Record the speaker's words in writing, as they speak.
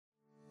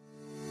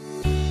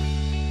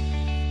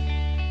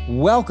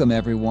Welcome,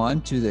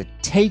 everyone, to the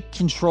Take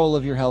Control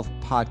of Your Health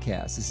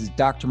podcast. This is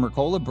Dr.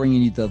 Mercola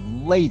bringing you the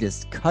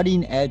latest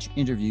cutting-edge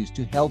interviews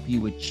to help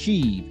you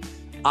achieve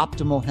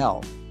optimal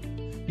health.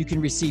 You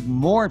can receive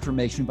more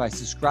information by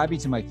subscribing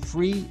to my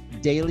free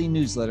daily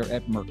newsletter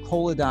at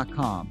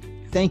Mercola.com.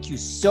 Thank you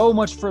so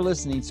much for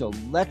listening. So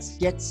let's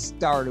get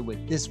started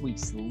with this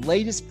week's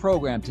latest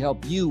program to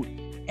help you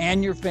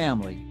and your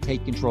family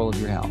take control of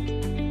your health.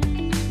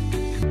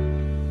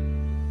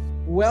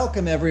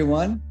 Welcome,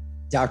 everyone.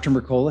 Dr.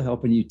 Mercola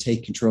helping you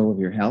take control of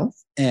your health.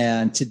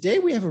 And today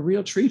we have a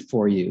real treat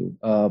for you.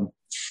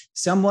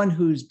 Someone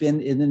who's been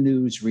in the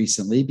news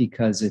recently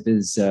because of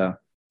his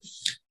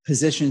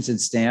positions and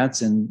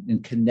stance and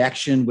in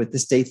connection with the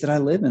state that I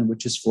live in,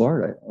 which is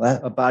Florida.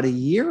 About a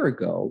year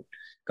ago,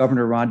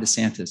 Governor Ron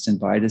DeSantis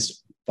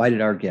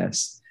invited our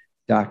guest,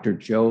 Dr.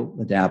 Joe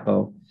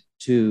Ladapo,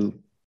 to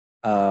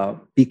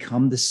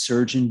become the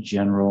Surgeon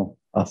General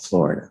of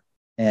Florida.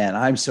 And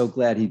I'm so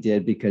glad he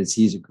did because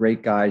he's a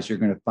great guy, as you're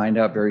going to find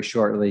out very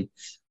shortly.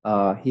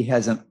 He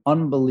has an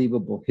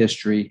unbelievable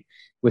history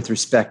with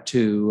respect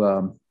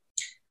to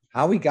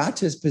how he got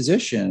to his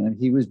position.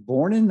 He was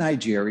born in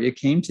Nigeria,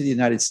 came to the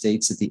United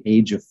States at the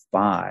age of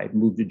 5,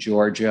 moved to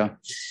Georgia,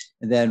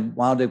 and then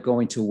wound up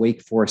going to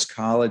Wake Forest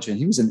College. And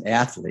he was an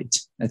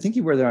athlete. I think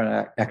he were there on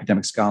an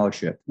academic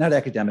scholarship, not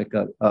academic,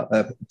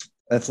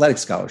 athletic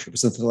scholarship.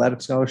 Was it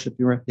athletic scholarship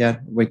you were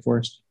at Wake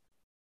Forest?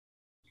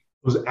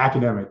 It was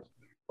academic.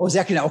 Oh, is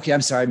that okay?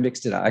 I'm sorry, I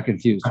mixed it up. I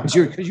confused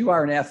because you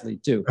are an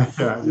athlete too.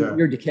 Yeah.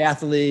 You're a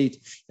decathlete,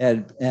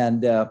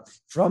 and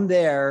from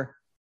there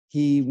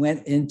he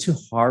went into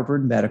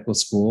Harvard Medical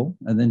School,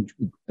 and then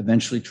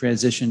eventually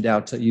transitioned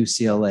out to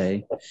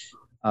UCLA.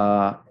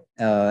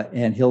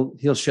 And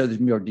he'll share the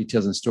more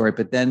details in the story.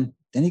 But then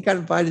he got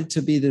invited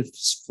to be the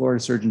Florida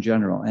Surgeon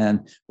General,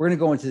 and we're going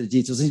to go into the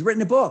details. He's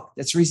written a book.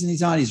 That's the reason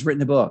he's on. He's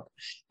written a book,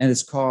 and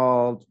it's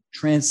called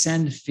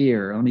Transcend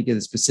Fear. Let me get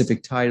a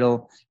specific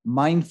title: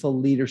 Mindful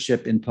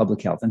Leadership in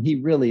Public Health. And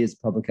he really is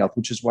public health,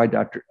 which is why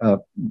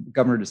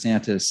Governor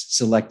DeSantis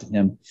selected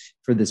him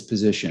for this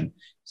position.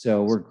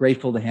 So we're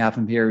grateful to have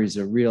him here. He's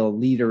a real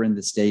leader in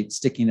the state,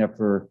 sticking up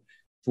for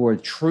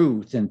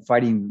truth and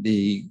fighting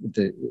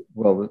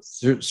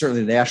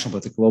certainly the national,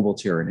 but the global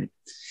tyranny.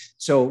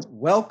 So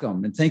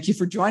welcome, and thank you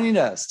for joining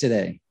us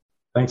today.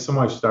 Thanks so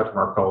much, Dr.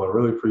 Mercola. I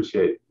really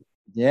appreciate it.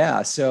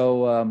 Yeah.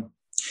 So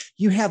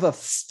you have a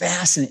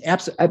fascinating,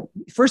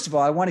 first of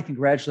all, I want to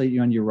congratulate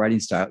you on your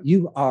writing style.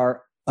 You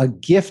are a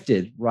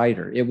gifted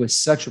writer. It was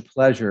such a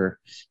pleasure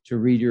to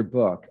read your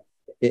book.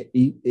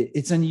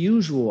 It's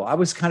unusual. I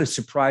was kind of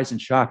surprised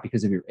and shocked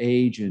because of your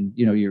age and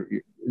your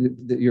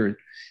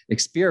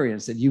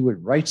experience that you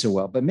would write so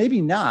well, but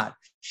maybe not.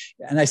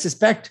 And I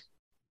suspect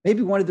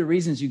maybe one of the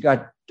reasons you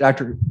got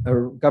Governor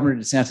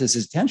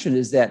DeSantis' attention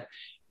is that,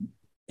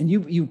 and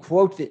you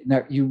quote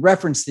you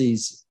reference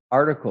these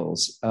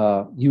articles.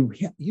 You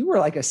were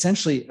like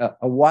essentially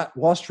a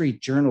Wall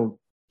Street Journal.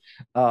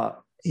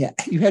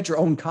 You had your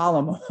own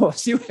column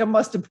almost. You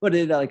must have put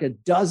in like a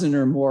dozen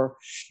or more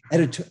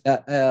letters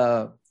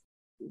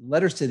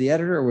to the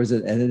editor, or was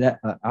it an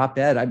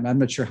op-ed? I'm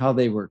not sure how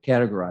they were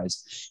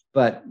categorized,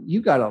 but you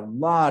got a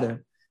lot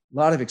of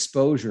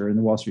exposure in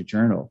the Wall Street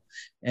Journal,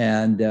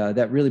 and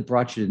that really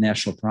brought you to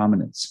national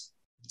prominence.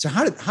 So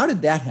how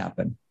did that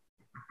happen?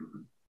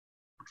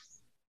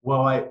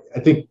 Well, I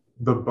think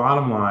the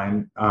bottom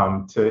line,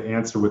 to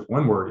answer with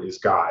one word, is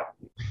God.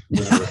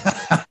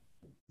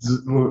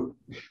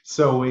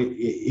 So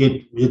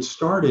it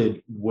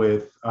started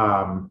with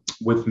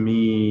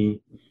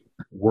me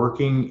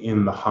working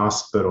in the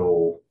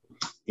hospital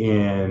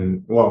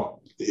in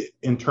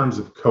terms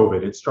of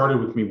COVID. It started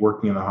with me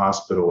working in the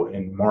hospital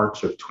in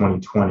March of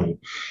 2020.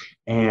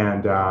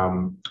 And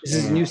this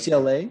is in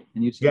UCLA?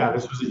 Yeah,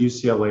 this was at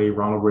UCLA,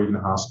 Ronald Reagan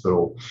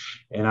Hospital.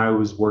 And I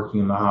was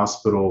working in the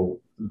hospital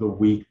the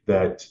week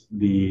that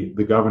the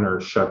governor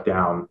shut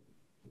down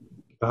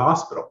the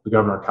hospital, the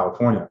governor of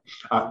California.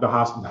 The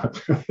hospital,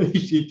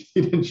 he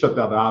didn't shut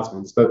down the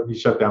hospital, but he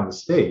shut down the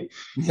state.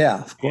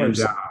 Yeah, of course.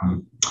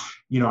 And,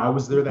 I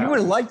was there that you would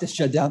have liked to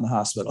shut down the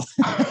hospital.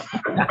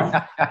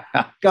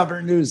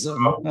 Governor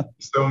Newsom.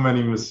 So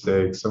many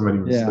mistakes.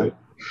 Yeah.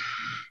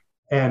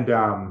 And,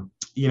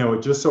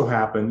 it just so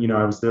happened,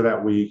 I was there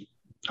that week.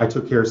 I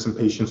took care of some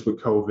patients with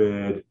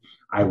COVID.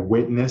 I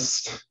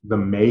witnessed the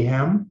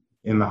mayhem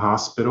in the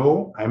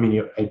hospital. I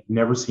mean, I'd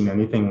never seen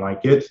anything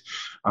like it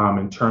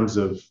in terms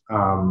of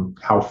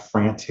how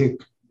frantic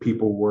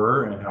people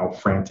were and how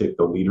frantic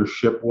the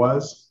leadership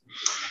was.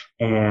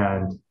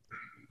 And,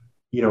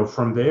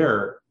 from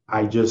there,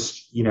 I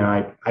just,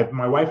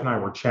 my wife and I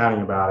were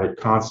chatting about it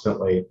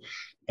constantly.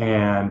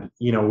 And,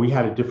 we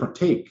had a different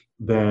take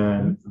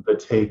than the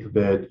take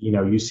that,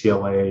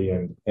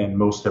 UCLA and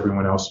most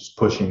everyone else was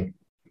pushing.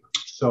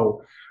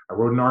 So I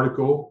wrote an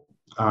article,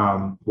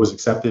 was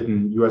accepted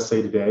in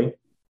USA Today,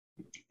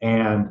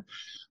 and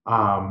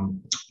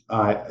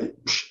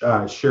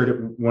shared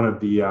it with one of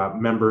the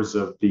members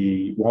of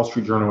the Wall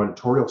Street Journal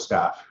editorial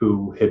staff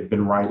who had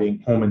been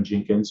writing, Holman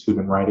Jenkins, who'd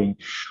been writing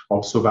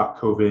also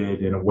about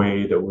COVID in a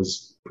way that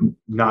was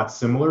not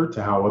similar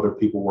to how other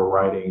people were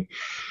writing.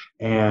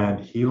 And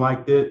he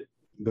liked it.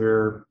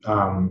 Their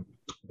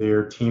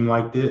team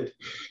liked it.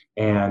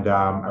 And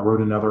I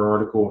wrote another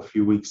article a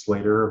few weeks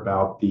later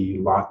about the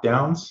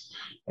lockdowns.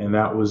 And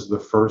that was the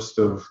first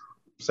of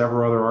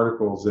several other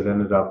articles that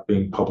ended up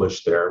being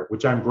published there,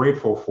 which I'm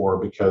grateful for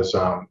because,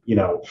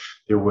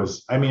 there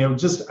was,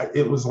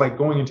 it was like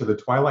going into the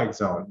Twilight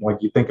Zone. Like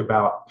you think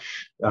about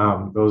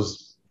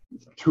those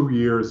 2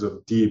 years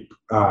of deep,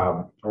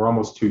 or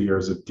almost 2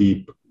 years of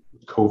deep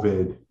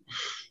COVID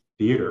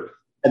theater.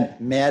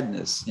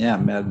 Madness. Yeah,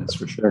 madness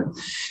for sure.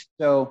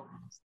 So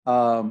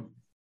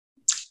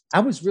I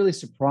was really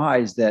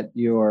surprised that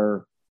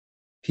your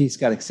piece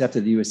got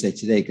accepted at USA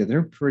Today because they're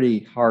a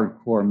pretty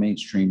hardcore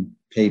mainstream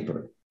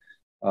paper.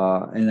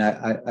 And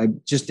I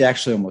just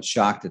actually almost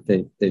shocked that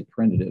they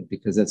printed it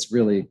because that's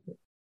really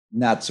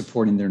not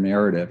supporting their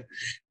narrative.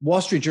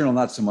 Wall Street Journal,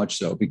 not so much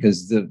so,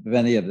 because of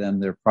any of them,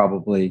 they're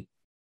probably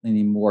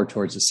leaning more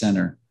towards the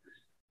center.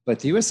 But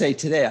the USA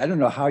Today, I don't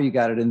know how you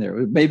got it in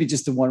there. Maybe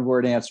just the one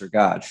word answer,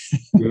 God.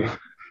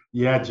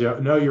 Yeah, Joe.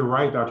 No, you're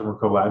right, Dr.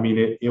 Mercola. I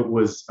mean, it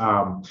was,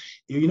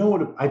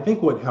 what I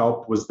think what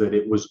helped was that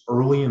it was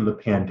early in the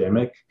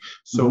pandemic.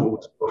 So it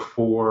was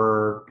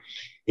before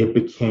it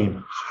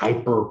became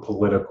hyper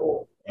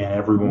political and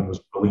everyone was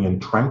really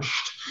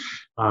entrenched.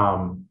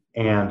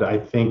 And I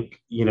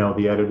think,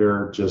 the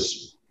editor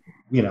just,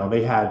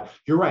 they had,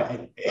 you're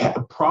right,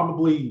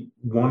 probably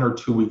 1 or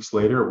 2 weeks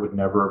later, it would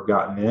never have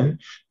gotten in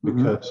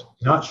because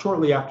not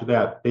shortly after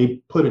that,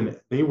 they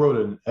wrote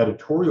an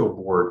editorial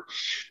board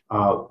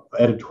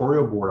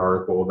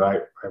article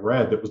that I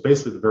read that was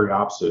basically the very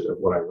opposite of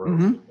what I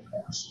wrote.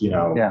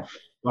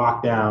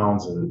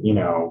 Lockdowns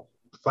and,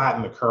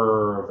 flatten the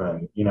curve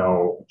and,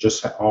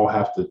 just all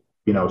have to,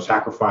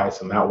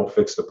 sacrifice and that will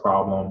fix the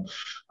problem.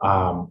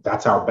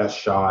 That's our best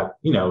shot,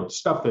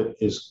 stuff that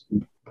is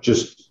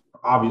just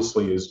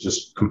obviously is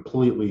just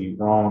completely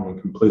wrong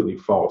and completely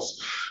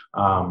false.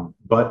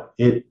 But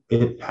it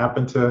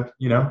happened to,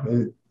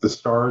 the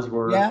stars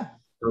were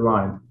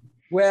aligned.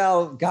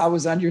 Well, God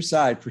was on your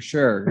side for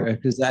sure,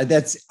 because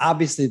that's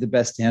obviously the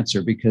best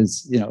answer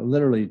because,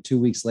 literally 2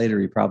 weeks later,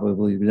 he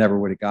probably never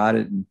would have got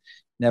it and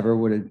never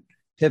would have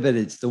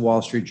pivoted to the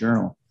Wall Street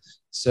Journal.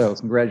 So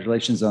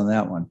congratulations on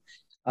that one.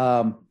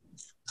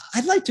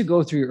 I'd like to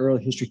go through your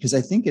early history because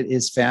I think it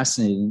is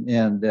fascinating.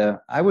 And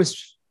I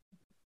was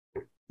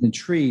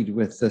intrigued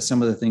with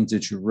some of the things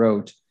that you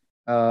wrote.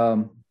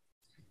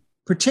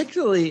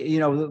 Particularly,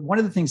 one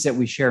of the things that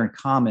we share in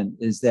common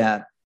is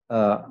that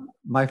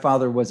my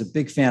father was a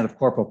big fan of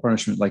corporal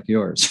punishment like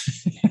yours.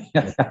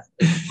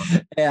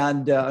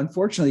 And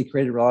unfortunately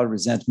created a lot of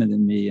resentment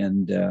in me,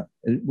 and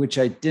which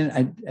I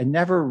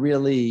never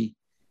really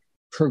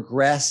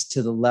progressed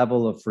to the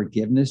level of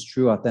forgiveness,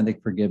 true,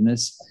 authentic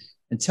forgiveness,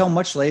 until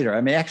much later. I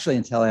mean, actually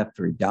until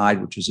after he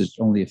died, which was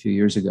only a few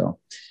years ago.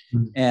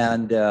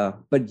 And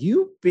but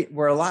you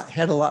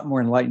had a lot more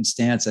enlightened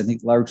stance, I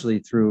think, largely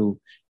through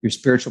your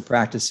spiritual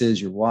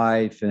practices, your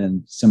wife,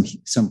 and some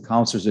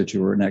counselors that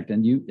you were connected.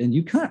 And you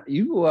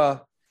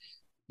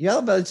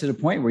elevated to the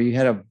point where you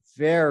had a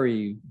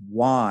very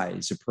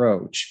wise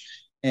approach.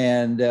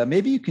 And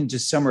maybe you can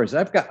just summarize.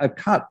 I've got a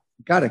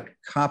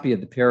copy of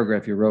the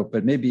paragraph you wrote,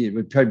 but maybe it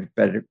would probably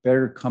be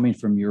better coming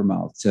from your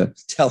mouth to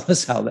tell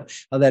us how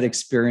that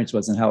experience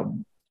was and how it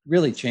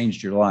really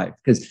changed your life.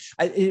 Because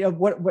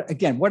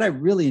what I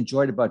really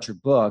enjoyed about your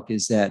book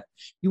is that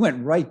you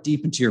went right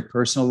deep into your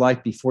personal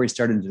life before you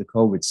started into the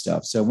COVID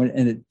stuff. So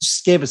and it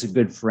just gave us a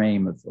good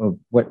frame of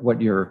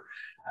what your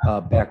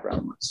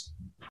background was.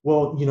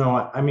 Well,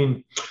 one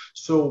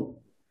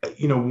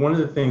of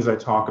the things I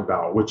talk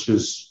about, which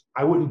is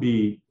I wouldn't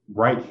be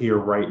right here,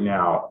 right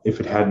now, if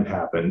it hadn't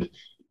happened.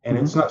 And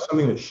it's not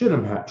something that should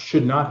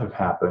not have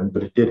happened,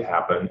 but it did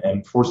happen.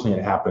 And fortunately,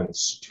 it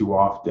happens too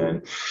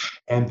often.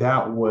 And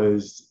that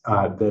was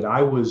that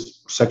I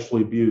was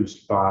sexually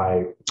abused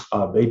by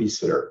a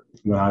babysitter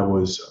when I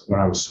was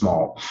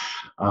small.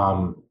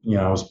 I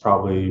was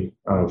probably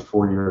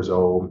 4 years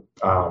old,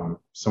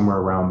 somewhere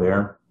around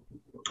there.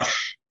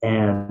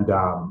 And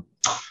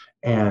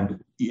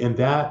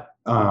that,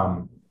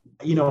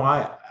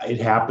 it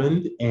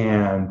happened,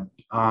 and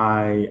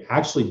I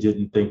actually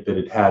didn't think that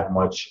it had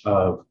much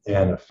of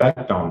an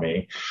effect on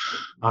me,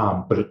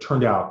 but it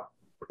turned out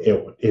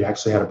it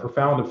actually had a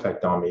profound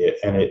effect on me,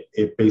 and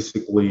it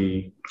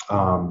basically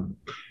her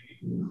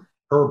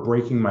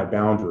breaking my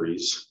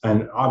boundaries,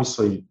 and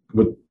obviously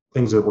with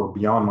things that were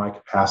beyond my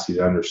capacity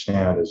to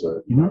understand as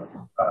a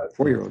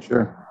 4-year-old,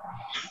 sure.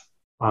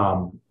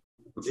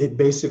 It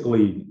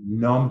basically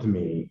numbed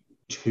me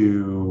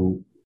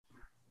to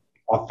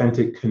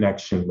authentic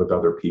connection with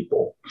other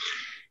people.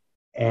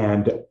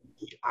 And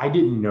I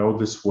didn't know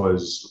this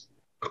was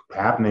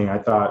happening. I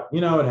thought,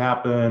 it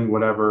happened,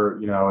 whatever,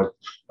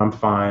 I'm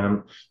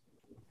fine.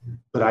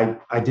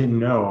 But I didn't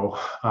know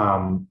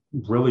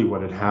really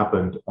what had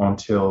happened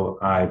until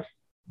I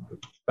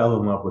fell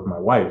in love with my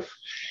wife.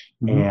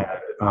 And,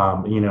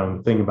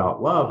 the thing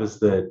about love is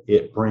that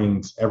it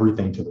brings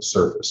everything to the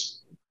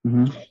surface.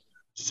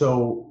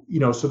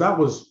 so that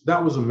was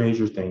a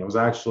major thing. It was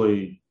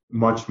actually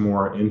much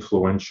more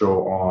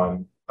influential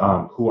on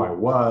who I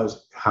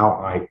was, how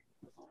I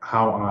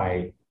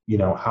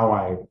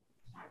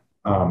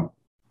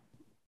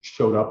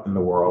showed up in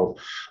the world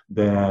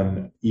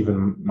than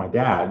even my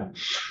dad.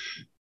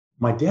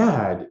 My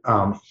dad,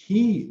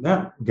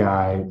 that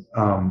guy,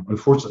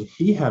 unfortunately,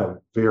 he had a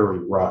very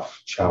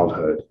rough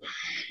childhood,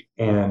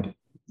 and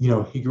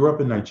he grew up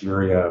in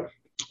Nigeria,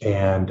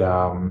 and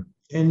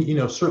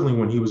certainly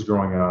when he was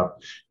growing up,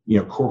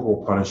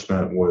 corporal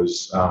punishment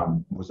was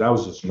that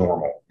was just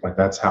normal. Like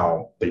that's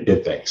how they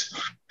did things.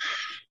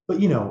 But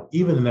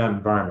even in that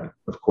environment,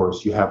 of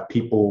course, you have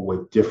people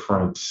with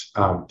different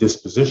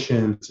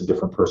dispositions and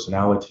different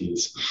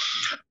personalities.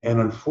 And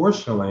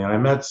unfortunately, I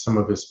met some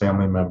of his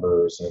family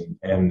members,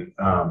 and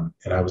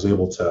I was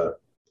able to,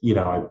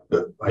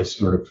 I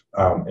sort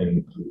of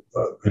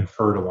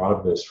inferred a lot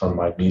of this from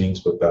my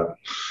meetings with them,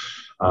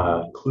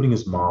 including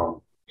his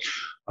mom.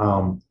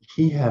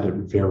 He had it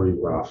very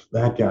rough.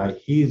 That guy,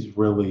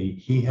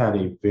 he had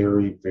a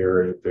very,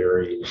 very,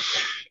 very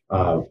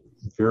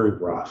very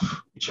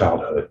rough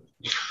childhood,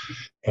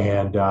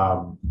 and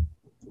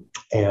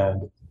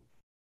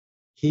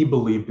he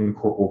believed in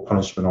corporal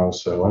punishment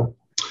also,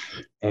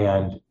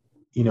 and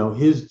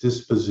his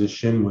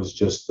disposition was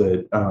just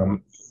that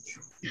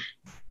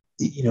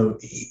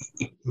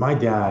my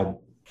dad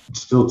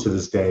still to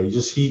this day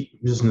he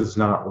just has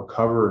not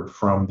recovered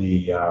from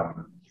the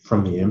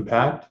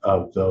impact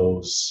of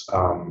those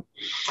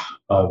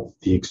of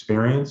the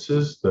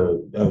experiences,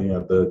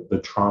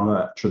 the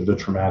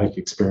traumatic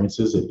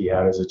experiences that he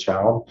had as a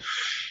child,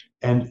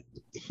 and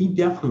he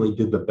definitely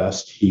did the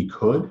best he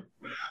could,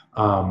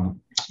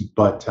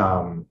 but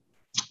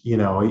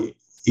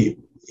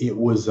it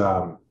was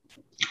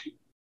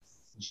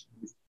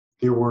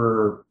there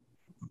were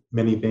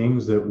many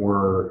things that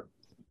were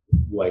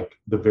like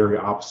the very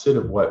opposite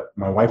of what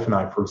my wife and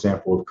I, for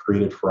example, have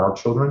created for our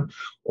children,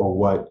 or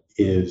what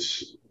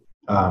is,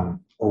 or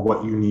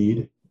what you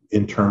need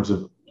in terms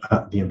of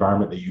the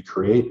environment that you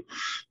create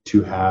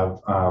to have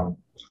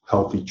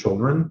healthy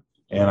children.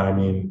 And I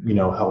mean,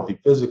 healthy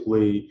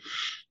physically,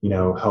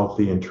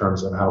 healthy in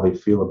terms of how they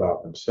feel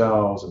about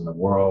themselves and the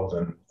world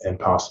and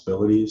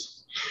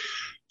possibilities.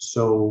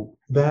 So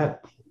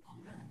that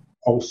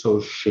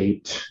also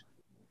shaped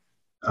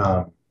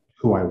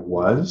who I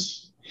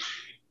was.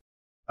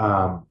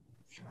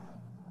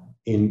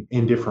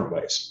 In different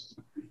ways.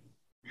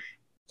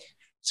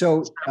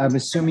 So I'm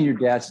assuming your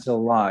dad's still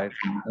alive.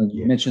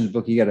 You mentioned in the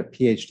book you got a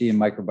PhD in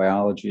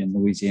microbiology in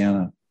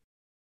Louisiana.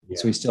 Yeah.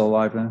 So he's still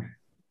alive now?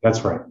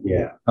 That's right.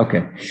 Yeah.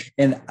 Okay.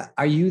 And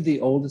are you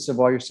the oldest of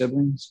all your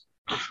siblings?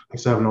 I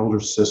just have an older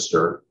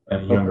sister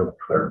and a younger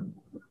brother.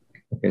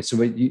 Okay. So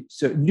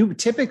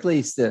typically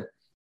it's the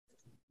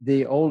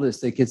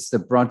oldest that gets the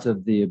brunt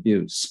of the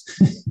abuse.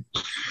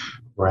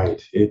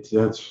 Right.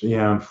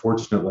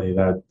 Unfortunately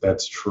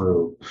that's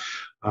true.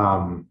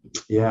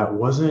 It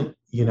wasn't,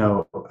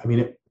 I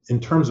mean, in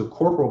terms of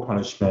corporal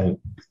punishment,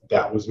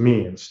 that was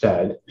me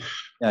instead.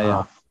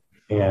 Yeah.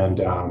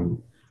 And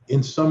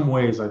in some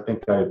ways, I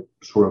think I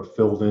sort of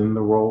filled in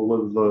the role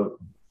of the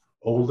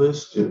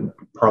oldest, and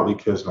partly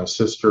because my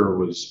sister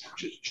was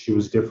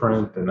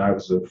different, and I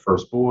was the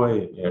first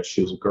boy, and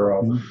she was a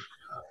girl. Mm-hmm.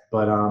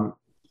 But and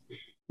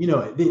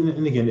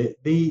again,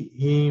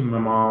 he and my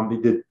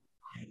mom,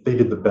 they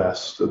did the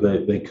best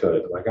that they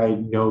could. Like I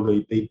know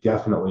they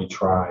definitely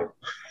tried,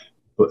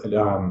 but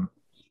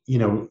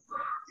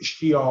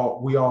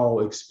we all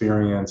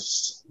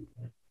experienced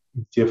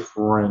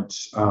different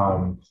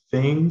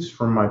things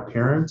from my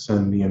parents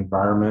and the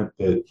environment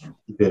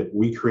that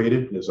we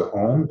created as a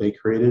home. They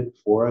created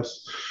for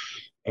us,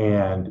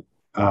 and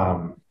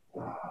that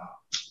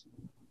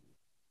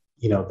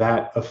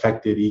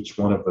affected each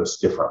one of us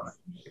differently.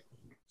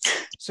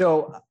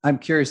 So I'm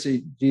curious,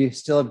 do you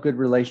still have good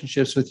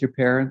relationships with your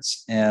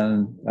parents?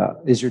 And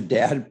is your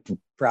dad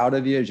proud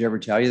of you? Did you ever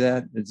tell you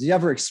that? Does he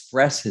ever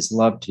express his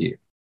love to you?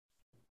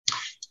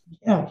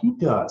 Yeah, he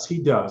does.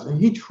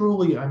 And he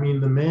truly, I mean,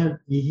 the man,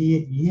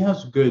 he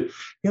has a good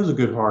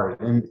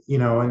heart, and,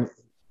 and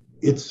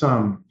it's,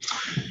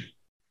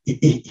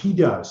 he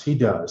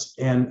does.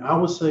 And I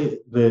would say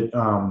that,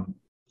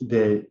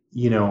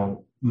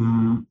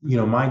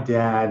 my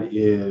dad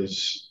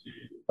is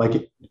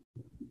like,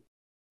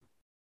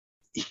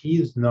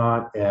 he's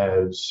not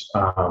as,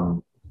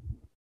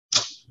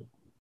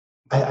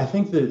 I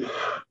think that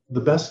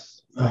the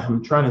best,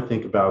 I'm trying to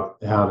think about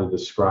how to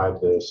describe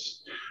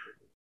this.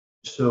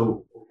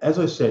 So as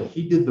I said,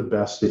 he did the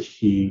best that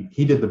he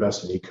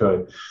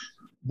could.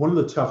 One of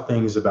the tough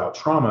things about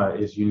trauma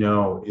is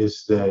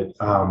that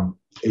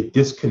it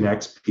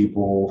disconnects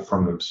people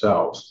from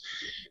themselves.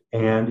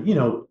 And,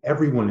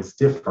 everyone is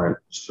different.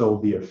 So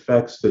the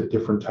effects that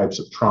different types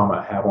of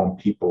trauma have on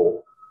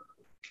people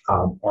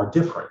are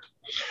different.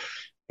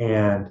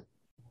 And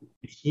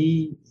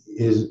he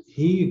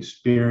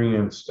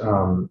experienced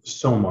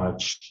so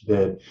much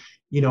that,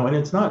 and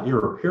it's not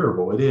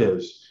irreparable, it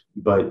is,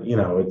 but,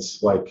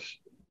 it's like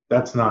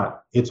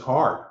it's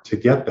hard to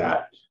get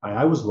that.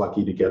 I was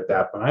lucky to get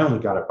that, but I only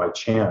got it by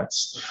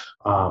chance,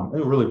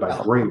 and really by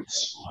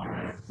grace.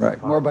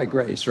 Right. More by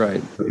grace.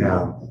 Right.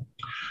 Yeah.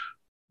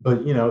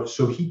 But,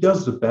 so he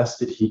does the best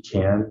that he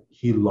can.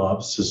 He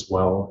loves as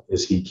well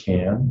as he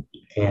can.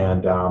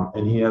 And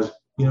he has,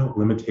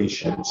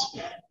 limitations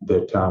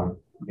that,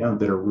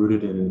 that are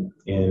rooted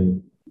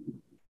in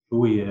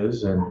who he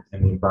is and the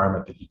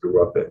environment that he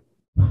grew up in.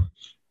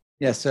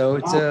 Yeah. So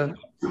it's a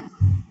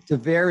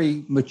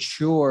very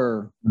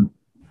mature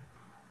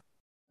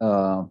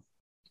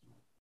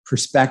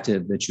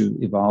perspective that you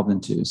evolved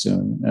into.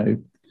 So I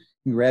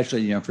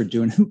congratulate you for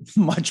doing it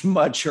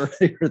much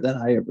earlier than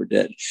I ever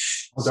did.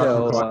 Well,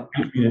 so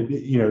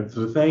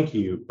so thank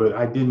you, but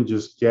I didn't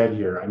just get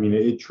here. I mean,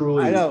 it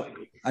truly. I know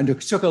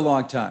it took a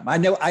long time. I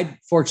know I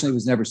fortunately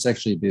was never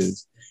sexually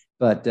abused,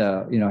 but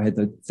I had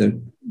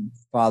the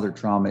father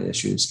trauma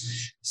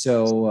issues.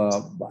 So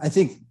I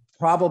think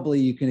probably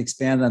you can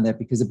expand on that,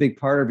 because a big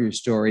part of your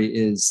story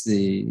is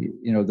the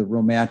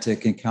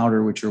romantic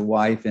encounter with your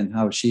wife and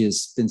how she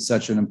has been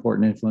such an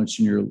important influence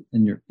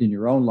in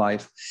your own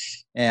life,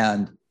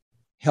 and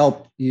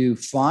help you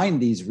find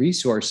these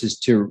resources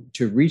to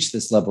reach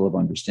this level of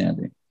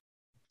understanding.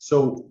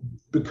 So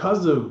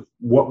because of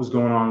what was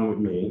going on with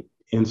me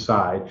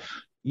inside,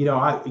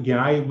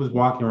 I was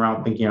walking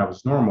around thinking I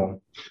was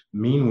normal.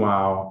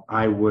 Meanwhile,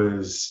 I'd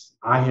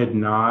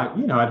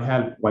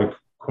had like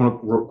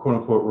quote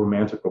unquote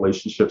romantic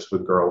relationships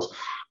with girls,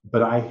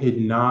 but I'd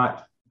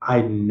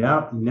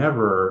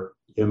never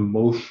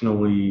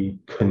emotionally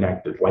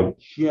connected, like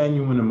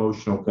genuine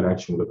emotional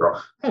connection with a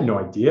girl. I had no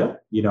idea.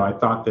 I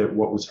thought that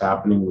what was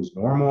happening was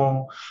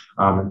normal,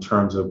 in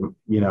terms of,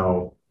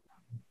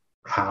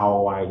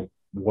 how I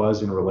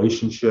was in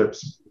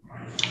relationships.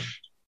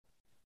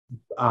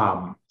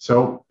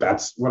 So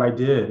that's what I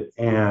did.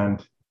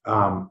 And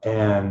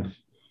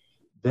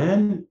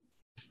then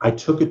I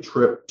took a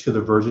trip to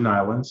the Virgin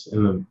Islands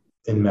in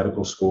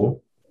medical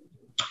school.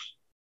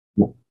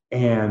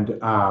 And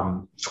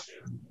I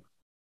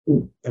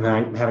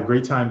had a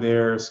great time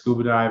there,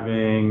 scuba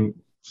diving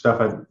stuff.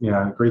 I had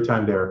a great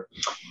time there.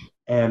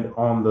 And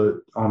on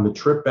the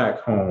trip back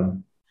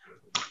home,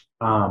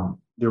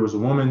 there was a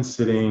woman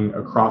sitting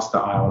across the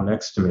aisle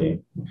next to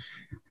me.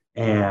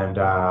 And,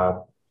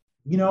 I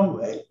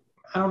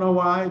don't know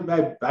why.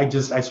 I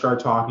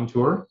started talking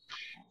to her.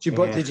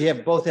 Did you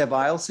both have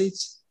aisle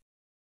seats?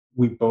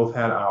 We both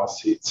had aisle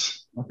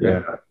seats. Okay.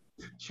 Yeah.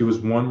 She was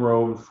one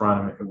row in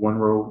front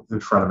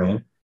of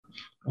me.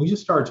 We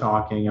just started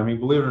talking. I mean,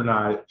 believe it or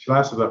not, she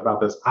asked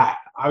about this. I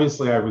was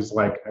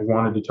like, I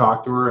wanted to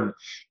talk to her,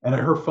 and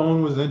her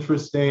phone was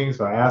interesting.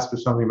 So I asked her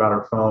something about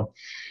her phone,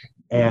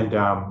 and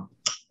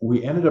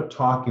we ended up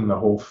talking the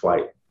whole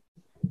flight.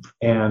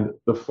 And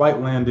the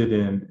flight landed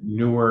in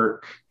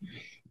Newark,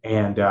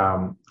 and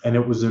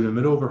it was in the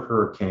middle of a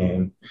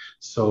hurricane.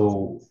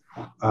 So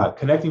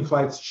connecting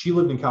flights, she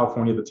lived in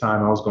California at the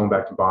time. I was going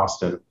back to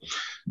Boston.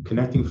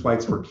 Connecting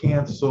flights were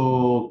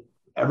canceled.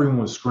 Everyone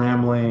was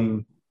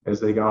scrambling as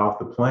they got off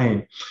the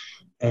plane.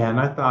 And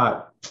I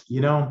thought,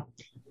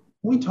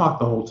 we talked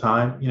the whole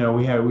time.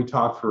 We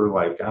talked for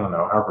like, I don't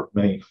know, however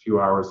many few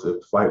hours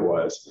the flight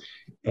was.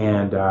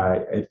 And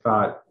I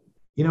thought,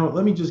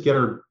 let me just get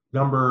her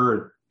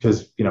number,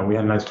 because, we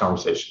had a nice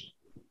conversation.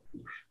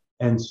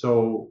 And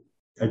so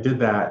I did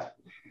that.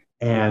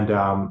 And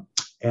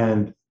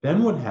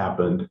then what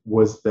happened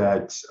was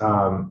that,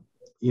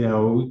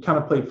 we kind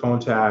of played phone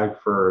tag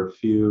for a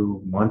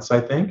few months, I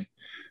think.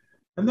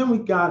 And then we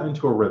got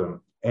into a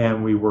rhythm,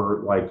 and we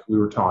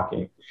were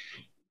talking,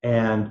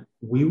 and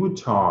we would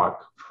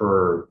talk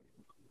for,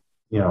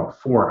 4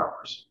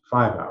 hours,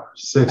 5 hours,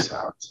 6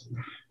 hours,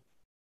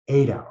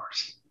 8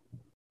 hours.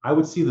 I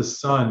would see the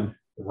sun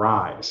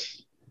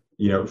rise,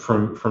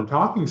 from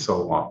talking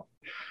so long.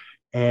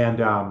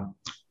 And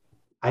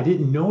I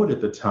didn't know it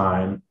at the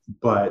time,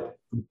 but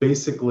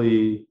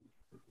basically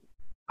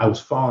I was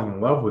falling in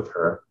love with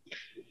her.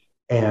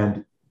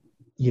 And,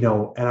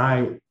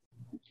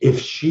 if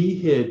she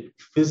had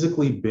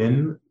physically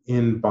been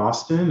in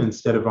Boston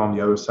instead of on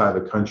the other side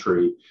of the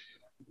country,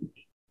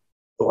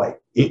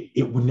 like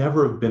it would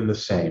never have been the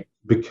same,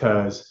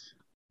 because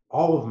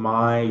all of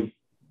my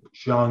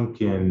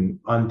junk and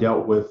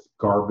undealt with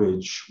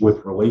garbage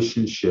with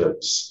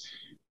relationships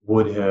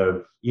would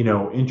have,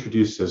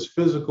 introduced this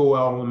physical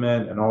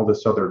element and all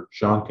this other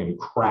junk and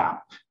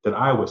crap that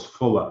I was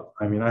full of.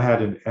 I mean, I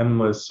had an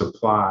endless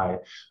supply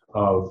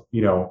of,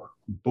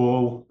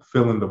 bull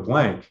fill in the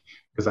blank,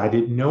 because I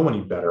didn't know any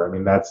better. I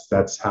mean, that's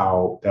what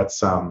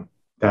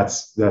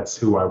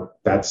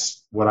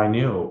I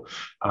knew.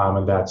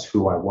 And that's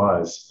who I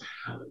was.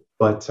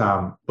 But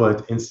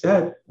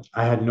instead,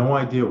 I had no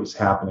idea what was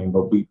happening,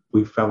 but we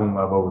fell in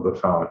love over the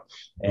phone,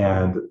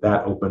 and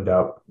that opened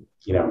up,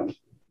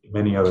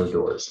 many other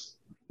doors.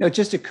 It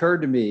just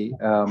occurred to me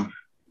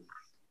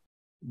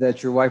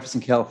that your wife is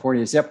in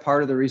California. Is that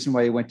part of the reason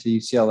why you went to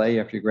UCLA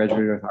after you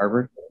graduated at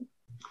Harvard?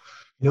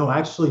 No,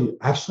 actually,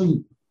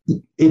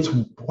 it's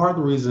part of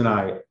the reason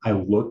I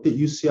looked at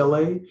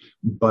UCLA,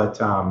 but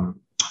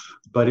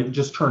but it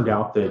just turned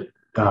out that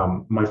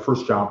my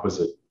first job was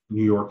at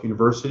New York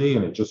University,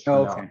 and it just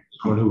turned out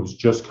someone who was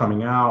just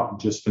coming out,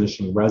 just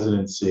finishing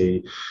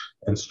residency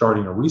and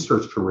starting a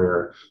research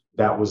career,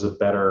 that was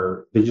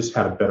they just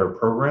had a better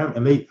program.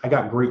 And I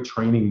got great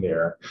training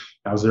there.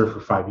 I was there for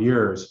 5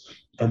 years.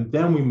 And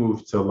then we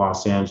moved to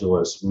Los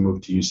Angeles, we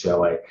moved to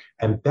UCLA.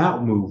 And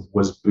that move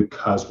was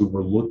because we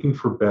were looking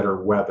for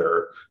better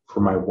weather for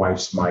my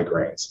wife's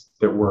migraines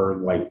that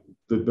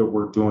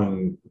were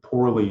doing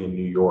poorly in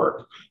New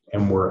York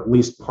and were at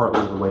least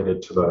partly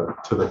related to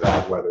the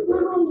bad weather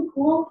there.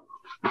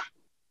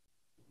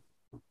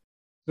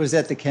 Was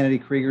that the Kennedy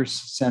Krieger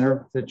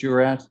Center that you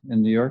were at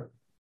in New York?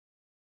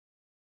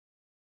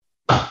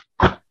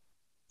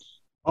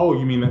 Oh,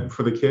 you mean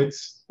for the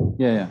kids?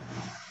 Yeah.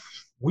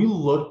 We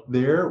looked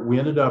there. We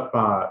ended up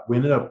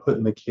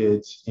putting the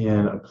kids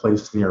in a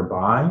place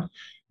nearby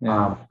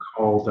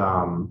called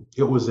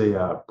it was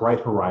a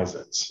Bright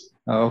Horizons.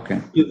 Oh, okay.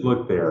 You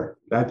looked there.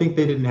 I think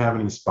they didn't have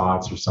any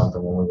spots or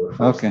something when we were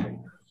first. Okay.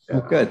 Yeah.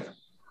 Well, good.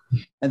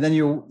 And then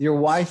your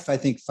wife, I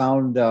think,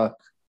 found a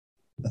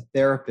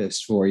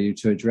therapist for you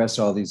to address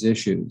all these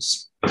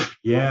issues.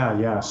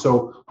 Yeah.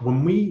 So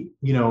when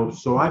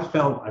I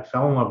fell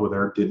in love with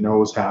her, didn't know what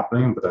was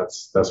happening, but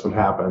that's what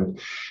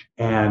happened.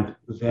 And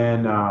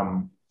then,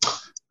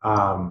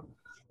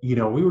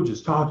 we were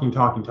just talking.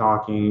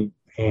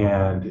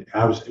 And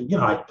I was,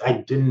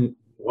 I didn't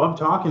love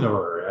talking to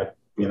her,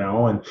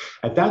 and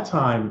at that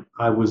time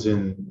I was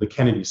in the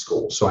Kennedy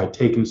School. So I'd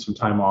taken some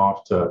time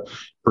off to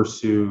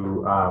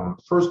pursue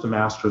first a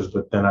master's,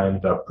 but then I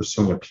ended up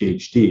pursuing a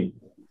PhD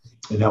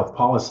in health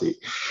policy.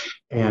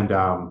 And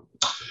I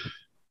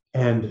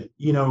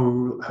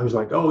was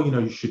like,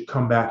 you should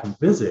come back and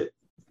visit.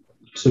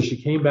 So she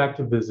came back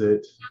to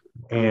visit,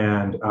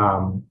 and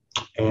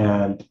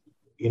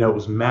it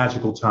was a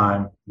magical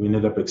time. We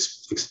ended up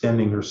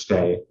extending her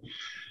stay.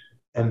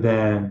 And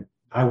then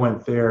I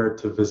went there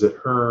to visit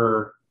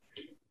her,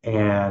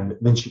 and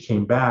then she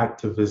came back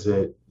to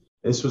visit.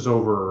 This was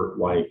over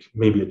like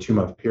maybe a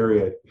 2-month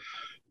period.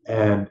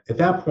 And at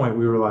that point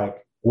we were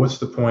like, what's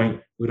the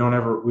point? We don't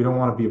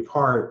want to be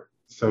apart.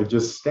 So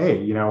just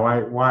stay,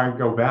 why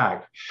go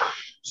back?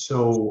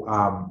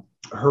 So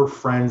her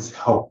friends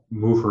helped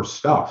move her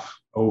stuff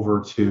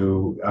over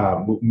to,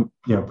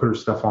 put her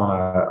stuff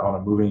on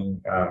a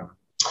moving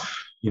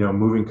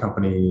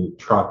company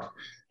truck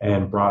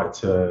and brought it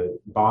to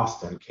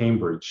Boston.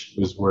 Cambridge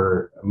was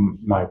where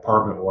my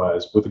apartment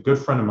was, with a good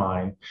friend of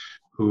mine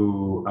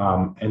who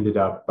ended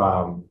up,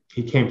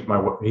 he came to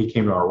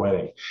our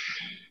wedding.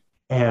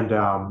 And,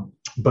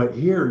 but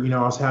here,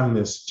 I was having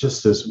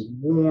this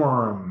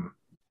warm,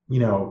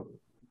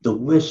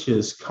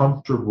 delicious,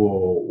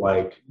 comfortable,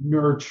 like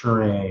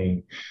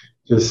nurturing,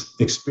 just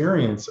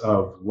experience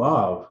of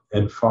love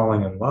and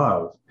falling in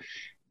love.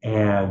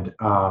 And,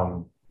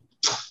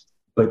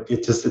 but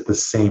it just at the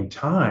same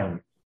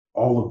time,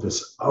 all of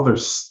this other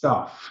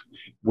stuff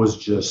was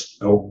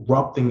just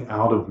erupting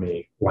out of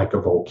me like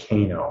a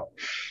volcano.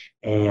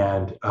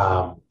 And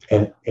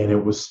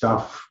it was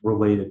stuff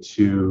related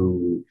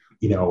to,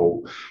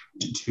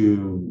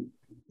 to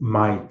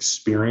my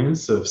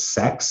experience of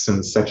sex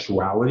and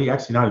sexuality,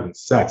 actually not even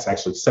sex,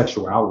 actually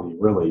sexuality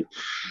really.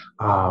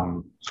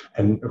 And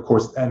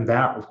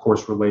that of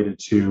course related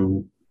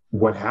to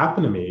what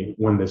happened to me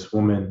when this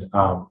woman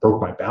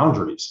broke my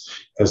boundaries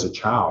as a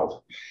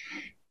child.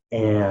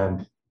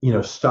 And,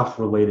 stuff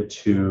related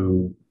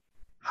to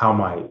how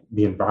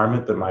the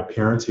environment that my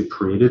parents had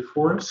created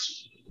for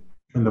us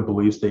and the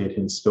beliefs they had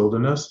instilled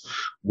in us,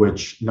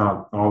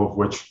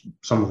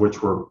 some of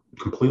which were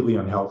completely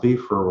unhealthy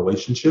for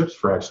relationships,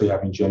 for actually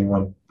having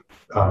genuine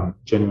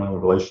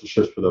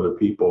relationships with other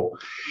people.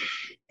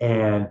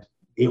 And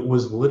it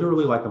was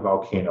literally like a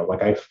volcano.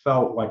 Like I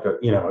felt like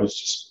it's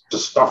just, the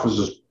stuff was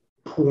just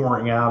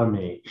pouring out of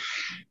me.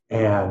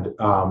 And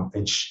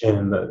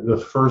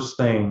the first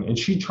thing, and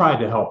she tried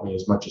to help me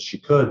as much as she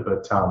could,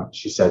 but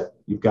she said,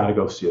 you've got to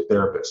go see a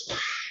therapist.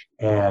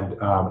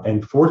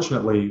 And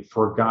fortunately,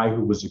 for a guy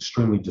who was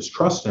extremely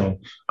distrusting,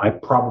 I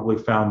probably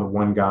found the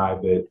one guy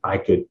that I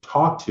could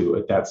talk to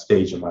at that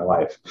stage in my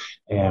life,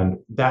 and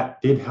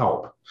that did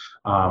help.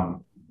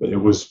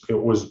 It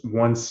was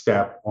one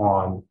step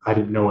on, I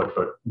didn't know it,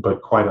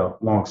 but quite a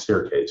long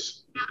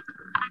staircase.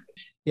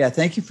 Yeah,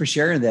 thank you for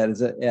sharing that.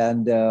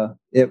 And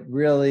it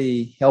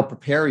really helped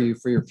prepare you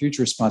for your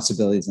future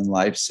responsibilities in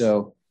life.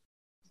 So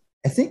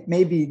I think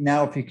maybe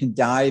now if you can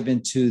dive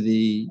into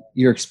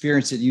your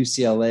experience at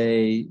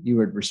UCLA, you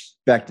were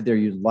respected there,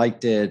 you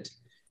liked it,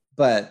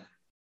 but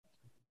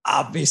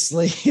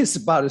obviously it's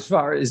about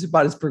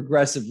as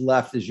progressive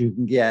left as you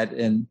can get.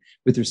 And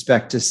with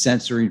respect to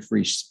censoring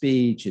free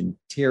speech and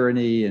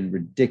tyranny and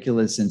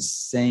ridiculous,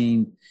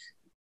 insane,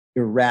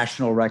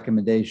 irrational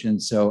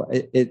recommendations. So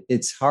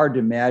it's hard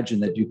to imagine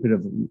that you could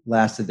have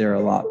lasted there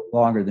a lot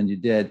longer than you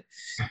did.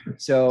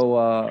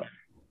 So,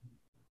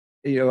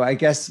 I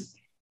guess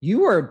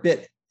you were a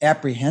bit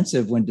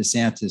apprehensive when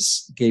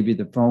DeSantis gave you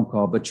the phone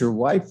call, but your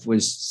wife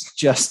was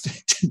just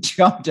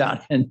jumped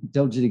on and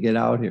told you to get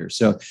out here.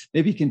 So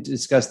maybe you can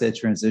discuss that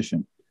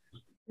transition.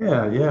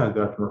 Yeah,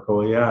 Dr.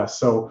 Mercola. Yeah.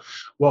 So,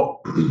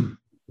 well,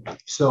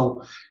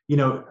 so,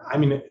 I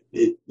mean,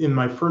 in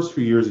my first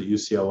few years at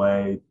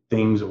UCLA,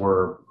 things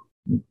were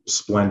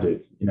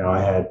splendid.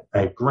 I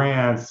had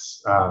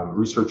grants,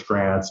 research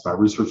grants. My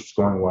research was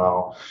going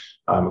well.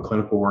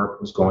 Clinical work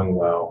was going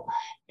well,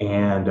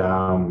 and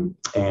all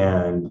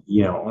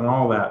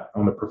that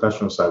on the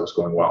professional side was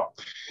going well.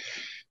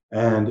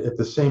 And at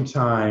the same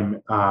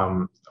time,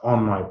 on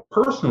my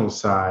personal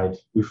side,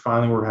 we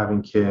finally were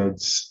having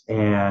kids,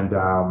 and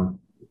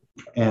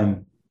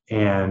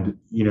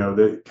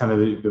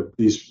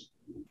these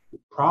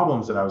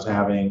problems that I was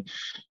having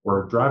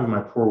were driving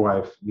my poor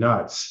wife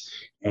nuts.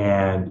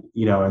 And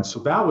so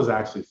that was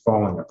actually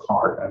falling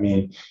apart. I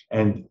mean,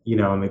 and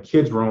the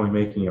kids were only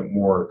making it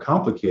more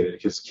complicated,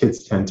 because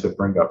kids tend to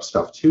bring up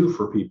stuff too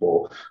for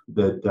people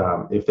that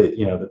if they,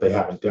 that they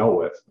haven't dealt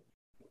with.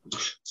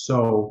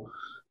 So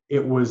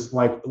it was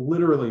like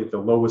literally at the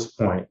lowest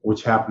point,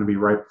 which happened to be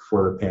right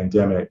before the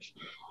pandemic.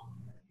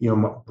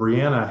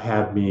 Brianna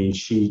had me,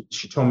 she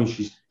told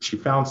me she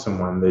found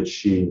someone that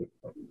she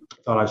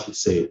thought I should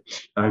see.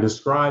 And I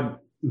described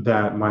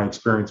that my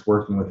experience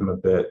working with him a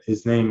bit.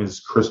 His name is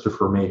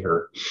Christopher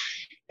Maher.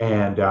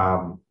 And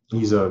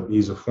he's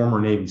a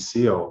former Navy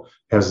SEAL,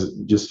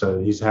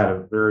 he's had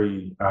a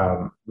very,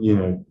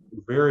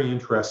 very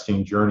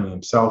interesting journey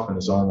himself in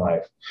his own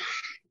life.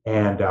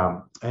 And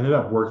I ended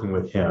up working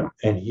with him,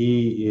 and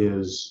he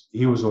was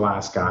the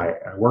last guy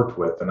I worked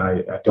with, and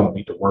I don't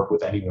need to work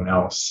with anyone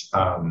else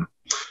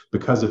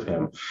because of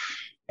him.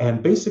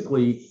 And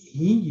basically,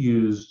 he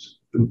used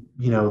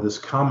this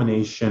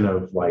combination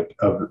of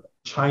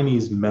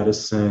Chinese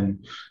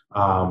medicine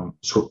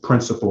sort of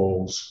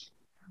principles,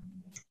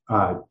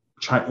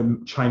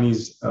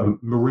 Chinese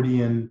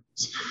meridian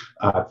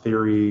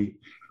theory,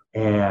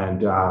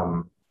 and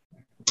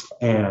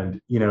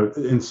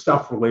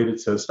stuff related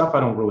to stuff I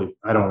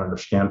don't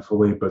understand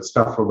fully, but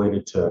stuff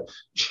related to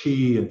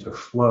qi and to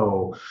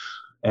flow,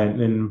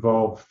 and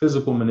involve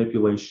physical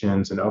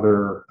manipulations and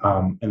other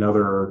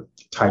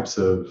types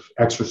of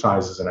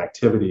exercises and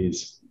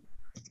activities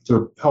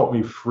to help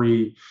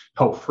free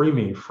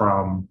me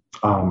from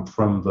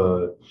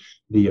the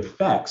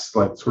effects,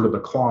 like sort of the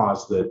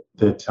claws that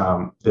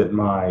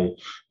my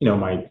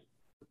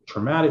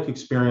traumatic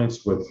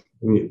experience with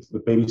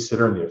the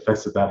babysitter and the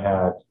effects that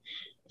had,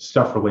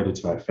 stuff related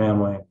to my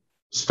family,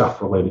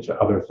 stuff related to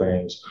other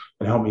things,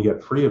 and help me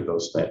get free of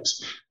those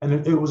things.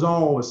 And it was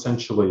all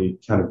essentially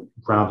kind of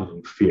grounded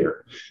in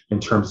fear in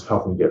terms of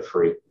helping me get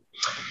free.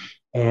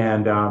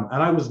 And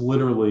I was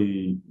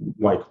literally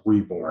like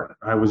reborn.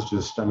 I was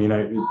just, I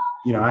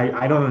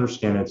don't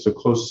understand it. It's the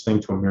closest thing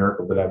to a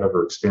miracle that I've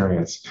ever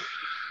experienced.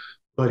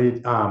 But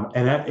it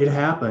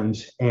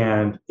happened,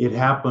 and it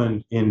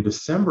happened in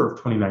December of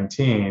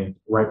 2019,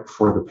 right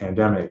before the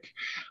pandemic.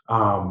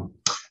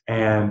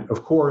 And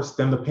of course,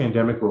 then the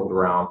pandemic rolled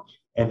around.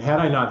 And had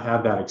I not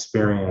had that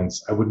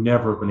experience, I would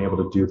never have been able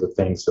to do the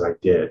things that I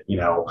did,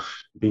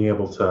 being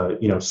able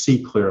to,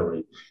 see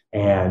clearly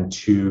and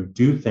to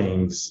do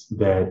things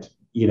that,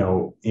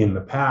 in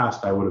the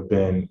past I would have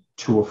been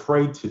too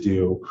afraid to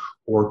do,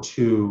 or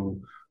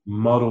too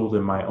muddled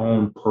in my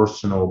own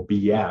personal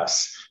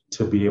BS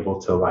to be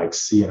able to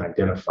see and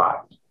identify.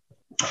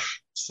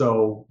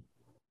 So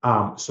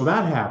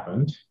that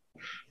happened.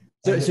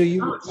 So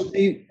you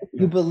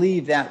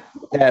believe that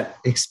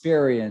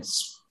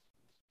experience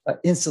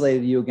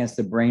insulated you against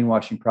the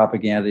brainwashing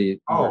propaganda you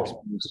were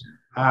exposed to?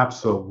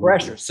 Absolutely.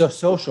 Pressure. So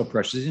social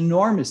pressures,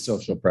 enormous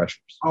social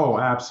pressures. Oh,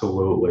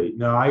 absolutely.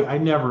 No, I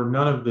never,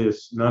 none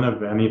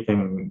of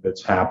anything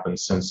that's happened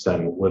since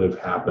then would have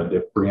happened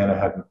if Brianna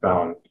hadn't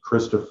found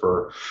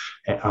Christopher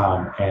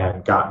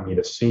and gotten me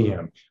to see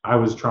him. I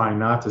was trying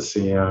not to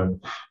see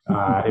him.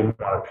 I didn't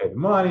want to pay the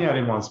money. I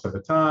didn't want to spend the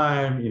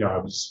time. I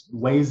was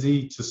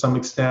lazy to some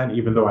extent,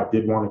 even though I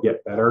did want to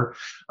get better.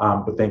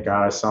 But thank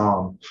God I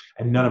saw him.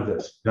 And none of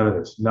this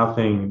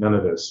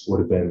would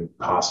have been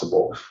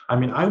possible. I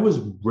mean, I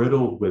was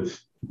riddled with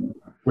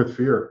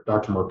fear,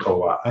 Dr.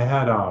 Mercola. I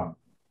had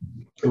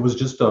it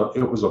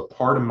was a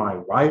part of my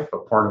life, a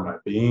part of my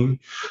being.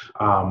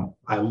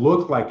 I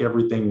looked like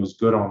everything was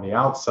good on the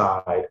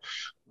outside,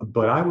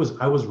 but I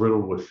was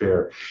riddled with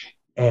fear.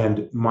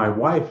 And my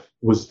wife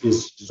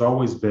has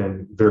always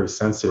been very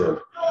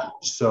sensitive.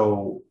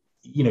 So,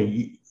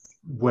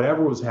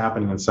 whatever was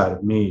happening inside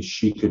of me,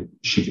 she could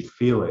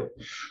feel it.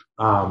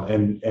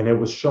 And it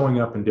was showing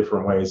up in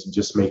different ways and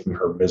just making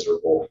her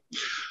miserable.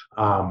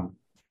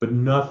 But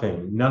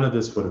none of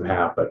this would have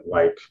happened.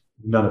 Like,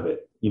 none of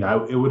it.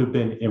 It would have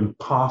been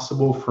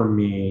impossible for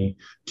me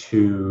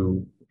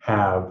to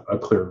have a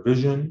clear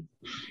vision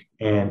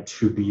and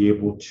to be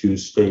able to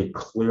stay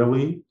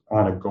clearly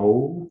on a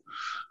goal,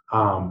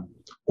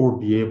 or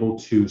be able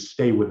to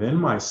stay within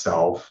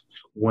myself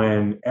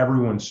when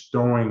everyone's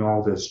throwing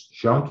all this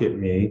junk at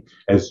me,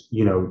 as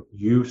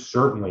you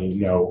certainly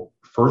know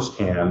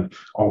firsthand,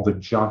 all the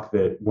junk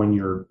that when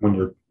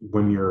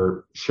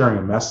you're sharing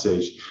a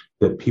message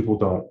that people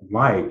don't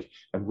like.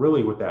 And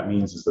really what that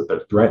means is that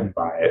they're threatened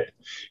by it.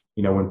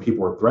 When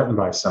people are threatened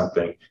by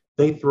something,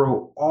 they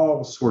throw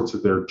all sorts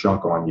of their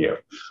junk on you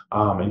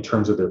in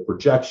terms of their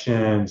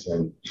projections.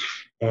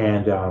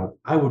 And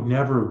I would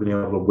never have been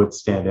able to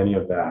withstand any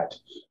of that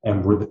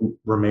and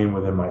remain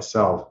within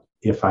myself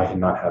if I had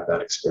not had that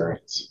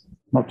experience.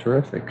 Well,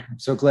 terrific. I'm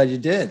so glad you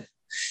did.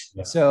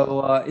 Yeah.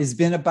 So it's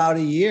been about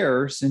a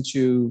year since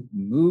you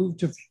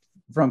moved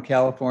from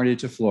California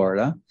to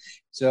Florida.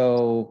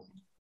 So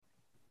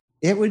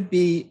it would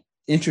be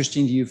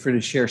interesting to you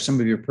to share some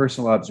of your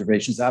personal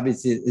observations.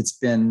 Obviously, it's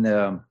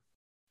been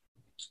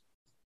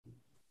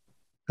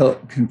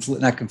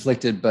not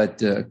conflicted,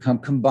 but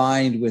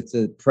combined with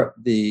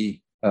the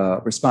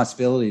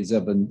responsibilities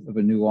of a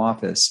new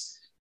office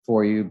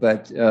for you.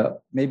 But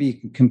maybe you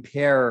can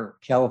compare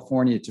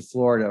California to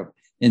Florida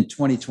in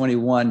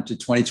 2021 to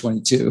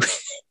 2022.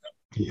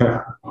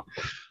 Yeah.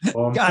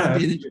 Well, gotta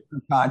be the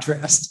different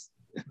contrast.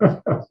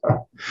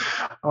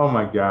 Oh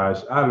my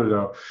gosh, I don't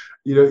know.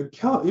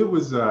 It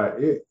was I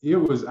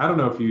don't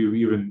know if you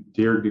even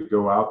dared to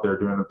go out there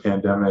during the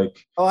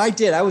pandemic. Oh, I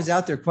did. I was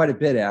out there quite a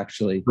bit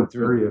actually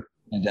through the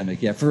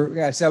pandemic. Yeah,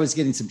 so I was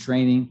getting some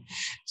training,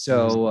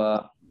 so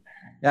I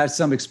had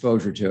some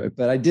exposure to it,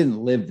 but I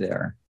didn't live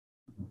there.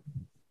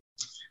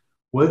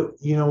 What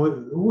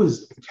it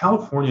was,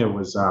 California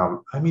was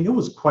it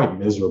was quite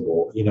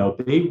miserable.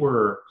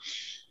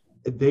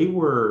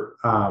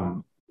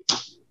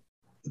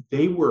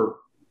 They were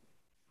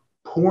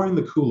pouring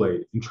the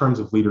Kool-Aid in terms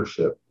of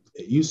leadership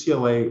at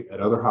UCLA, at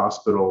other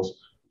hospitals,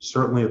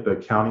 certainly at the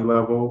county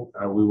level.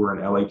 We were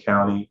in LA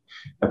County.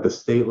 At the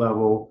state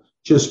level,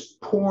 just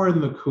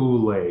pouring the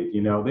Kool-Aid.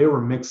 They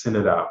were mixing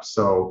it up.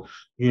 So,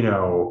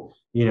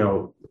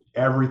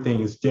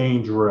 everything is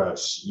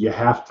dangerous. You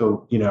have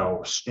to,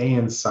 stay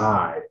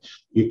inside.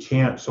 You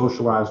can't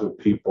socialize with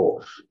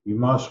people. You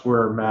must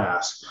wear a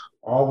mask.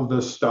 All of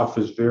this stuff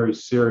is very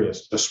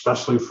serious,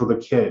 especially for the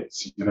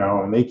kids,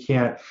 and they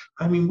can't.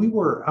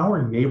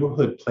 Our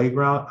neighborhood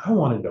playground, I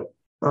wanted to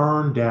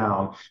burn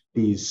down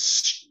these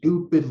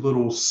stupid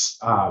little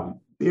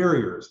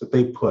barriers that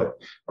they put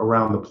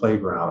around the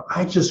playground.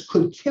 I just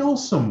could kill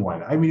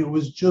someone. It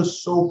was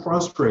just so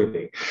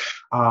frustrating.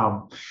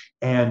 And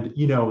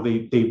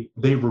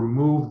they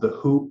removed the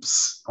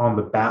hoops on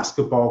the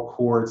basketball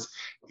courts.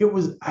 It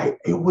was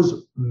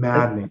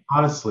maddening,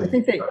 honestly. I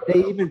think they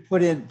even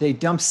they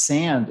dumped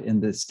sand in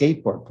the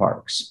skateboard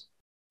parks.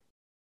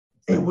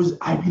 It was,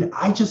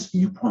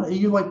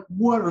 you're like,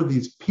 what are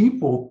these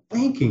people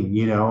thinking,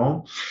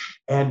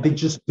 And they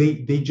just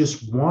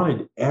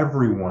wanted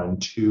everyone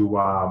to,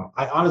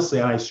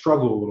 I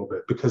struggle a little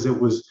bit because it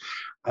was,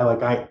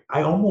 I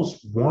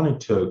almost wanted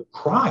to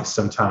cry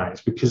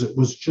sometimes because it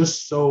was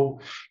just so,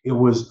 it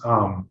was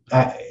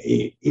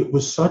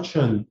such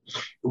an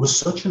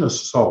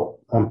assault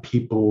on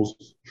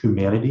people's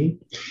humanity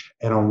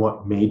and on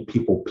what made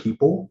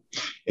people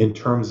in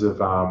terms of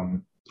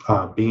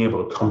being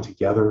able to come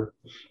together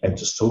and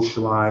to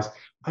socialize.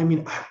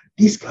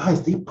 These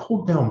guys, they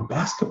pulled down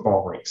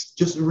basketball rings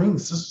just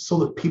so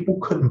that people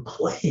couldn't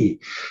play.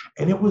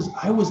 And it was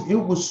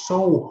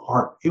so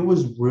hard. It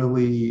was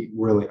really,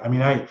 really,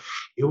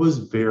 it was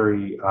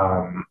very,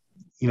 I'm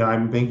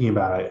thinking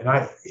about it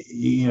and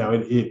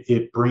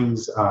it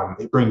brings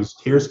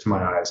tears to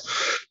my eyes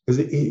because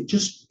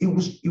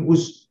it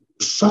was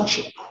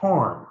such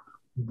harm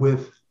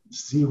with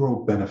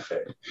zero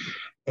benefit.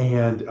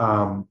 And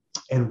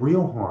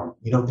real harm.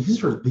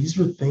 These are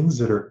things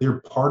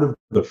they're part of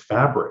the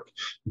fabric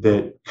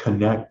that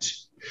connect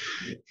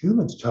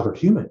humans to other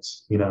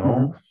humans.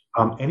 Mm-hmm.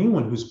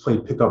 Anyone who's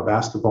played pickup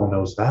basketball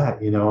knows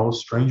that.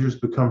 Strangers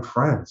become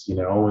friends.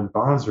 And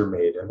bonds are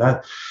made, and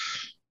that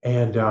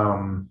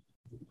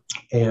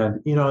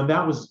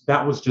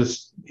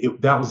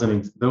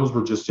those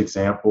were just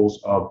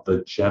examples of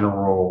the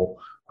general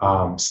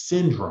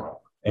syndrome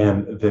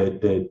and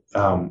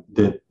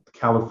that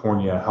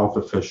California health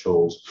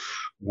officials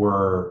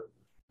were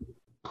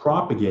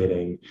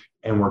propagating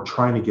and were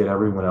trying to get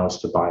everyone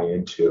else to buy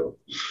into.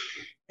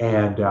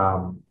 And,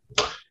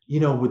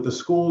 with the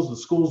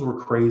schools were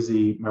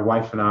crazy. My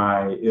wife and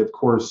I, of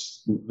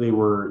course, they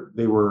were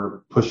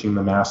pushing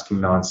the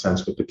masking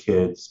nonsense with the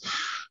kids.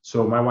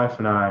 So my wife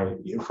and I,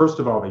 first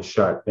of all, they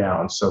shut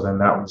down. So then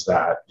that was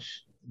that.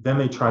 Then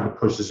they tried to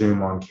push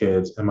Zoom on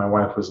kids. And my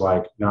wife was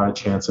like, not a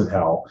chance in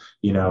hell.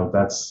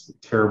 That's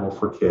terrible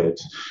for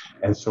kids.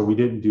 And so we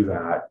didn't do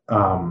that.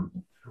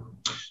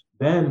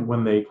 Then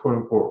when they quote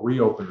unquote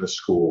reopened the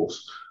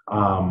schools,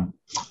 and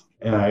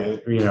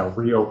I,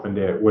 reopened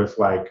it with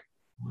like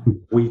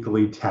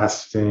weekly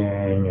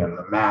testing and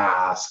the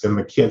mask and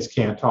the kids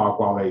can't talk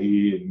while they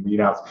eat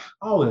and,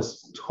 all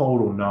this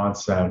total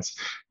nonsense.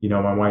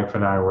 My wife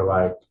and I were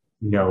like,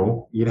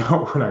 no, we're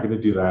not going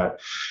to do that.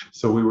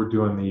 So we were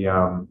doing the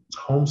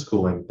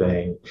homeschooling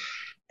thing.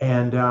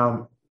 And,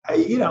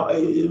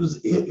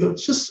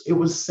 it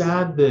was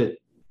sad that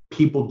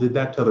people did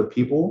that to other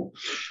people.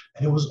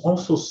 And it was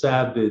also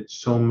sad that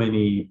so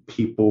many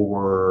people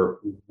were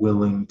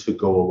willing to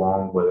go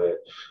along with it.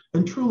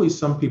 And truly,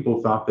 some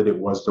people thought that it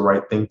was the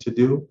right thing to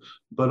do,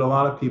 but a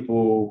lot of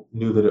people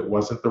knew that it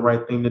wasn't the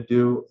right thing to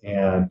do.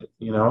 And,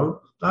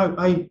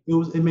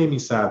 it made me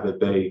sad that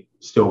they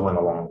still went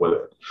along with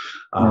it.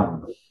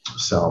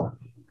 So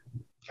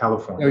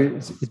California.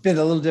 It's been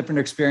a little different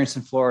experience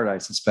in Florida, I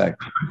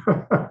suspect.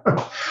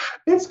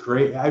 It's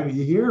great. I mean,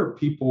 here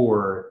people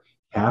were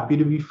happy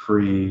to be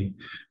free.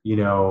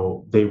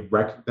 They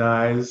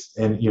recognize,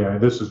 and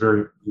this was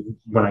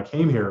when I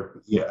came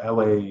here,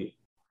 LA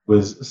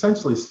was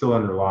essentially still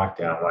under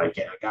lockdown. Like,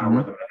 I gotta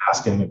wear the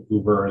mask in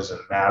Ubers and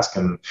mask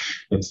in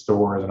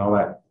stores and all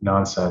that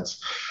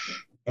nonsense.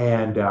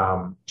 And,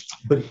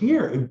 but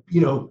here,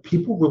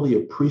 people really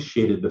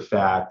appreciated the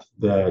fact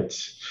that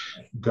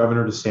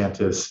Governor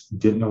DeSantis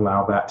didn't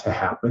allow that to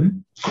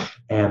happen,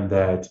 and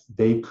that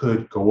they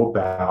could go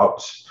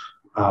about,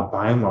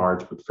 by and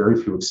large, with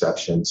very few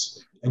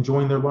exceptions,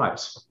 enjoying their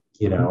lives.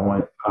 It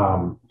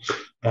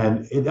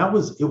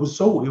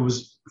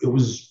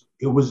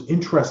was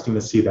interesting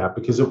to see that,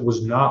 because it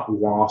was not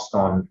lost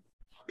on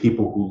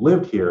people who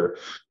lived here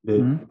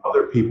that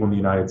other people in the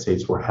United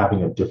States were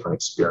having a different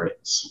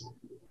experience.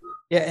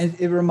 Yeah, and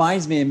it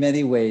reminds me in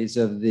many ways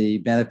of the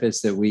benefits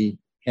that we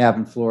have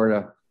in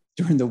Florida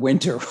during the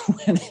winter,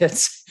 when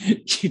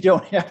you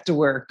don't have to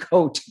wear a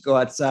coat to go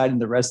outside, and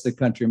the rest of the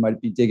country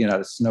might be digging out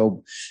of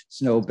snow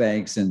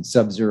banks and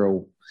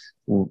sub-zero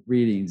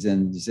readings,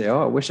 and you say,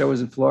 "Oh, I wish I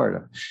was in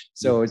Florida."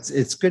 So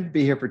it's good to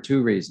be here for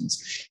two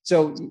reasons.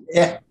 So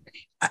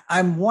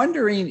I'm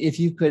wondering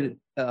if you could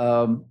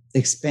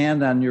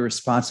expand on your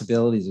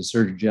responsibilities as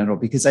Surgeon General,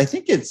 because I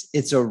think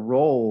it's a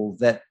role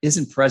that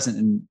isn't present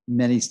in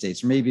many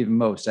states, or maybe even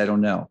most. I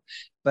don't know,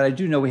 but I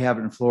do know we have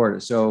it in Florida.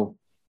 So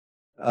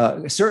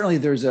certainly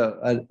there's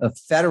a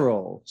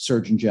federal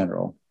Surgeon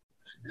General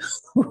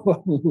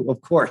who, of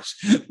course,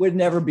 would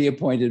never be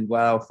appointed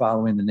while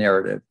following the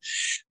narrative.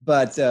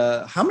 But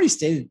how many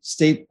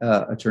state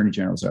attorney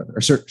generals are there,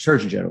 or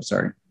Surgeon Generals?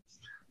 Sorry.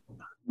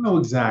 No,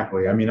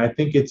 exactly. I mean, I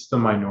think it's the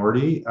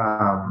minority.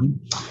 I've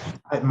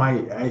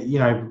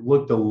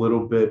looked a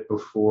little bit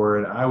before,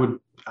 and I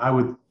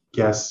would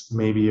guess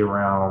maybe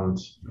around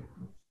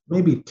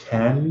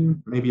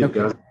 10, maybe a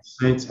dozen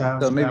states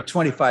have. So maybe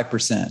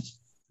 25%.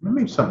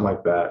 Maybe something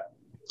like that.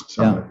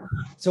 So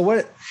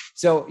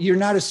you're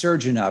not a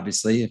surgeon,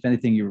 obviously. If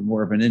anything, you're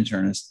more of an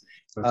internist.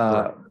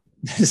 So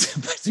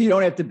you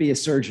don't have to be a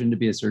surgeon to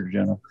be a Surgeon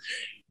General.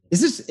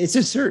 It's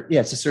a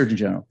Surgeon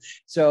General.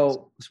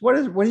 So what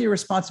are your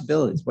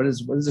responsibilities? What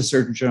does a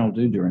Surgeon General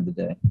do during the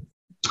day?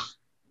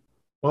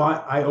 Well,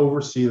 I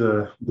oversee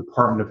the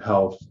Department of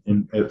Health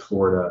at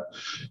Florida,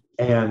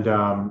 and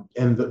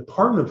the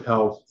Department of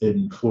Health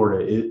in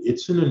Florida,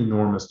 it's an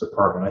enormous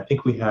department. I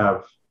think we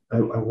have, I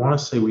want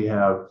to say we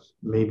have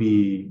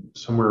maybe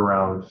somewhere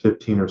around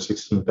 15 or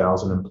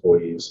 16,000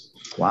 employees.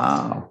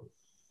 Wow.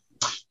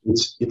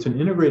 It's an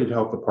integrated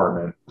health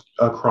department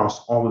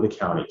across all of the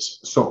counties.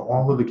 So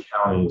all of the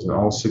counties and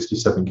all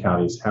 67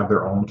 counties have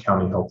their own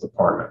county health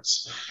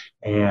departments.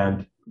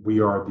 And we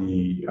are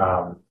we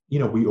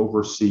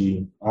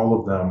oversee all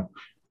of them.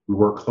 We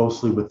work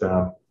closely with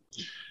them.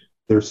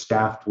 They're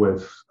staffed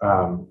with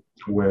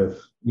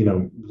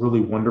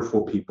really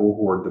wonderful people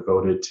who are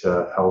devoted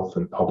to health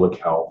and public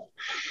health.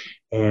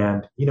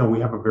 And, we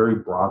have a very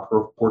broad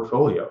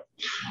portfolio,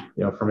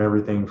 from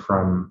everything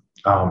from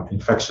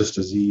infectious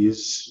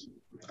disease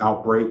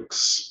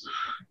outbreaks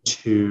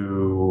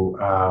to,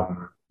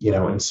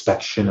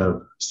 inspection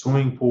of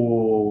swimming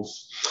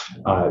pools,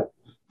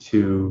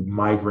 to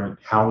migrant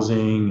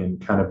housing and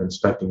kind of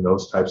inspecting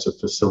those types of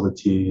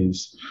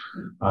facilities,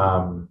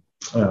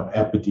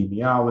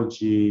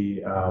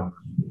 epidemiology,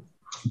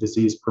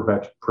 disease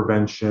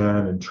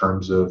prevention in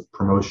terms of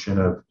promotion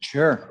of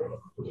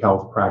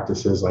health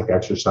practices like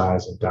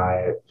exercise and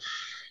diet,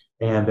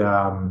 and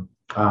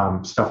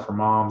stuff for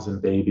moms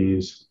and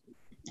babies.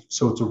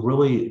 So it's a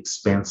really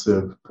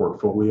expansive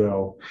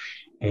portfolio.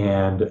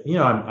 And,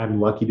 I'm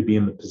lucky to be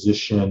in the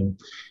position.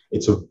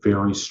 It's a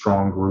very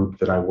strong group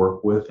that I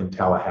work with in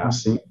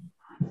Tallahassee.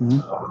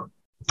 Mm-hmm.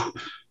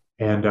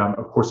 And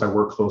of course, I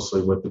work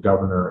closely with the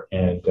governor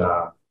and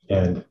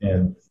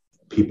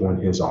people in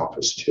his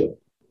office too.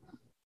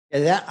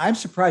 And I'm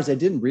surprised I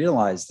didn't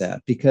realize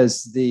that,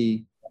 because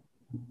the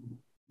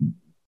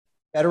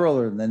federal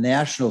or the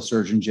national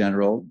Surgeon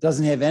General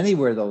doesn't have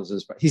anywhere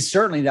those. He's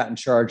certainly not in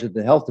charge of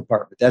the health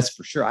department. That's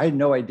for sure. I had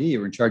no idea you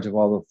were in charge of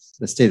all of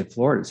the state of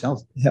Florida's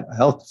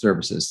health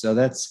services. So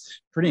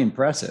that's pretty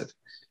impressive.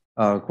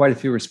 Quite a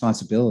few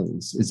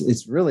responsibilities.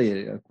 It's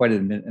really quite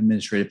an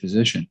administrative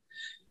position.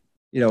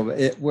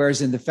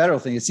 Whereas in the federal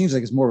thing, it seems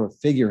like it's more of a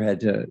figurehead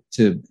to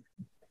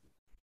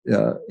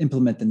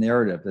implement the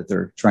narrative that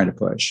they're trying to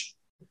push.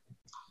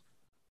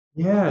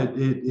 Yeah,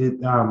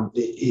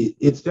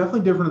 it's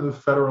definitely different at the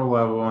federal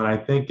level, and I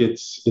think it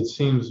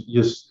seems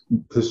just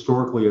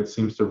historically it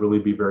seems to really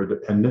be very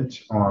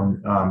dependent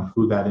on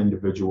who that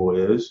individual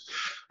is,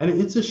 and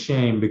it's a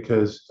shame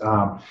because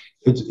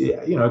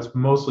it's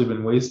mostly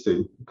been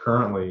wasted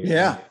currently.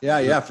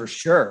 Yeah, for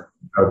sure.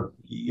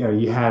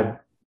 You had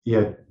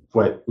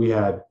what we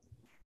had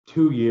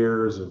 2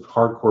 years of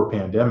hardcore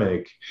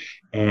pandemic,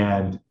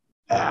 and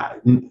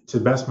to the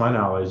best of my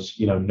knowledge,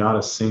 not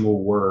a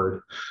single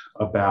word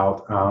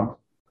about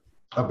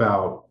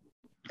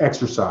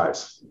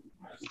exercise,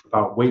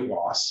 about weight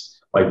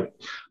loss, like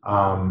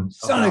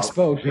sun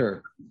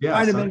exposure,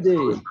 vitamin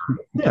D.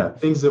 Yeah,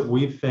 things that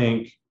we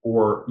think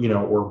or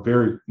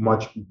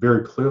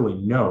very clearly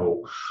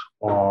know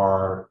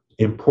are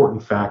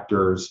important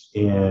factors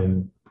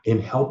in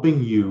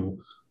helping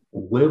you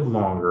live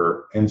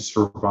longer and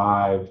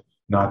survive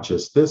not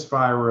just this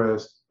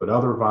virus, but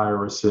other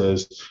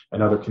viruses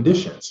and other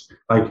conditions.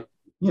 Like,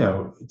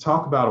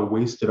 talk about a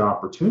wasted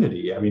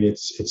opportunity. I mean,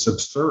 it's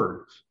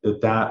absurd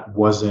that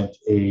wasn't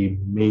a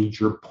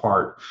major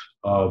part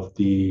of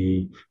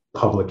the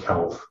public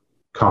health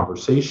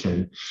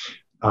conversation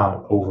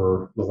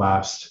over the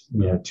last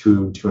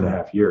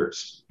 2.5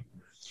 years.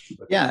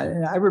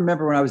 Yeah, I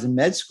remember when I was in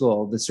med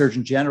school, the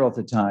Surgeon General at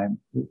the time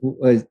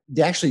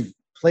they actually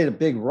played a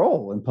big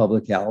role in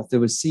public health. There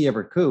was C.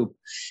 Everett Koop,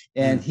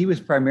 and he was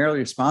primarily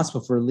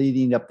responsible for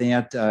leading up the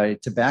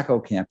anti-tobacco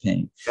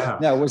campaign. Yeah.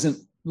 Now, it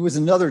was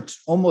another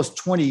almost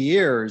 20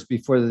 years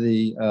before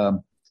the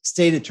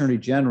state attorney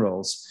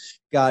generals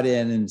got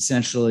in and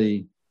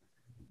essentially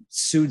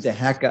litigated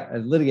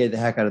the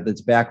heck out of the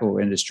tobacco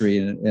industry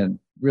and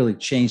really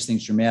changed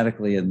things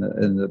dramatically, and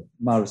the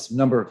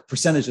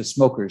percentage of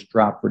smokers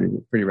dropped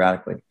pretty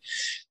radically.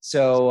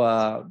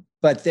 So,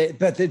 but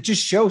it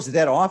just shows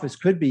that office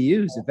could be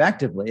used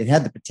effectively. It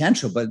had the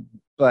potential,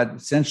 but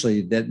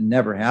essentially that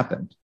never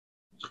happened.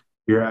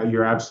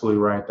 You're absolutely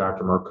right,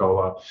 Dr.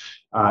 Mercola.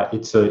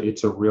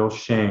 It's a real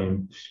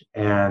shame,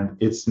 and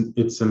it's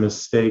a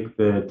mistake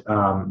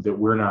that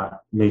we're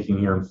not making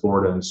here in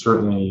Florida, and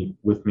certainly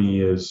with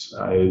me as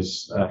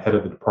head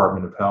of the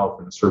Department of Health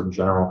and the Surgeon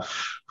General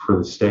for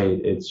the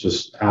state. It's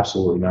just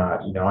absolutely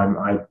not. I'm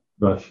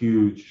a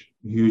huge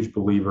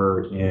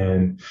believer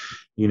in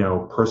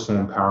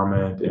personal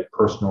empowerment and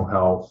personal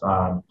health.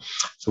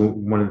 So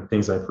one of the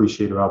things I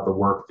appreciate about the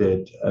work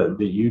that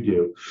you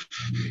do,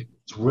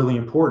 it's really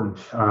important,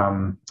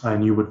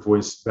 and you would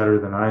voice better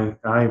than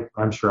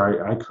I'm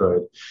sure I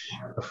could,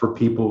 for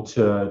people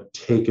to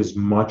take as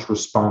much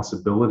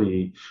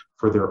responsibility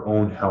for their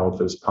own health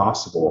as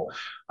possible.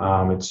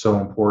 It's so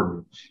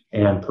important,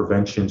 and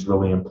prevention is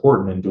really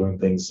important, and doing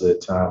things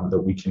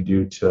that we can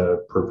do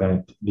to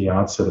prevent the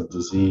onset of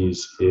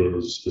disease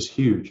is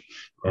huge.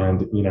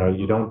 And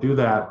you don't do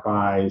that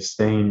by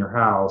staying in your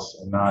house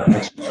and not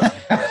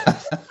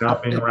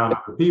not being around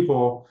other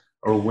people,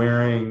 or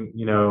wearing,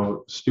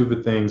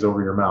 stupid things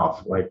over your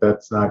mouth. Like,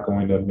 that's not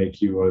going to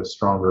make you a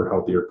stronger,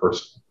 healthier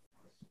person.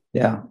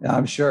 Yeah,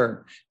 I'm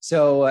sure.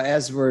 So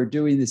as we're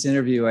doing this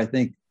interview, I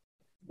think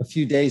a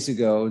few days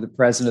ago, the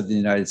President of the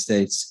United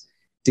States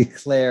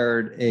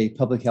declared a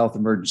public health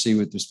emergency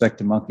with respect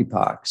to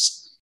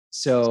monkeypox.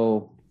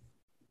 So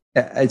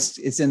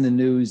it's in the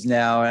news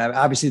now. And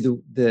obviously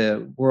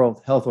the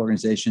World Health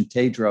Organization,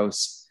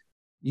 Tedros,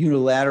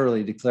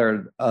 unilaterally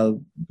declared a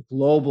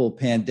global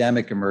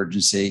pandemic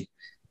emergency,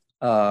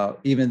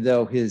 even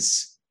though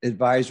his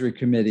advisory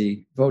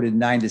committee voted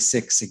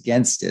 9-6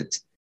 against it.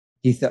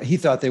 He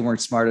thought they weren't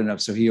smart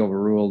enough, so he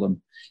overruled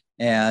them.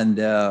 And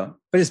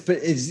but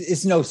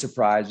it's no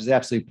surprise. It's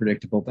absolutely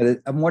predictable. But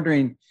I'm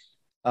wondering,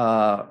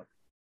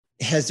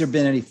 has there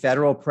been any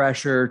federal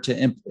pressure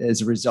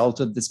as a result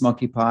of this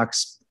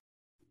monkeypox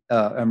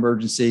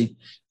emergency,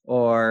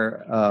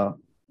 or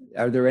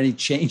are there any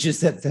changes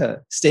that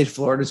the state of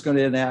Florida is going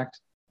to enact?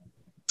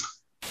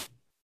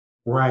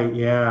 Right.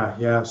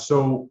 Yeah.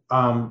 So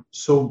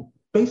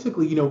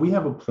basically, we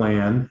have a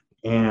plan,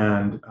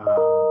 and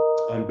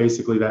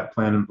basically that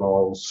plan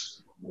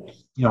involves,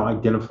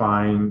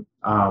 identifying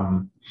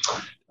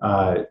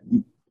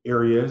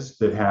areas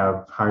that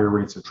have higher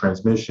rates of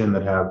transmission,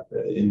 that have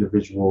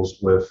individuals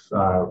with,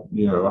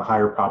 a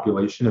higher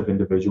population of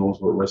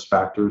individuals with risk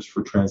factors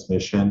for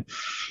transmission,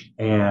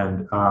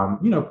 and,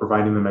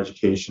 providing them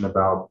education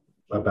about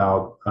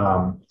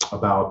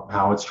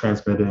how it's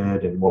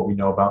transmitted and what we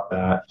know about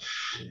that,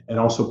 and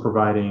also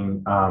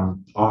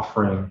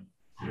offering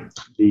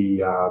the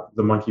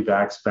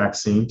monkeypox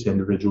vaccine to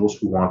individuals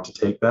who want to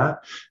take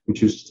that, who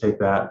choose to take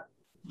that.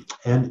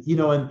 And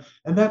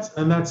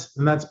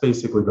that's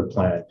basically the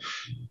plan.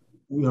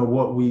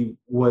 What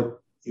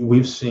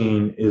we've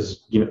seen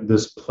is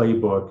this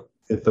playbook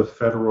at the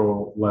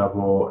federal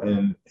level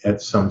and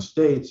at some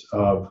states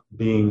of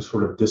being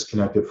sort of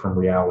disconnected from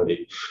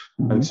reality.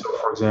 Mm-hmm. And so,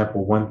 for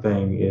example, one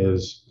thing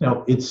is,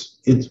 it's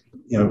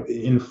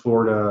in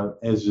Florida,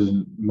 as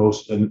in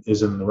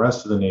the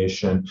rest of the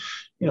nation,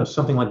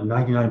 something like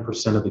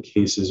 99% of the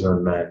cases are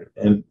men,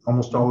 and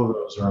almost all of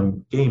those are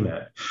in gay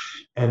men.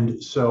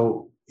 And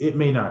so it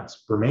may not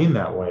remain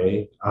that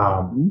way.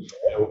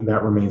 That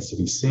remains to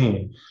be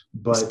seen.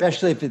 But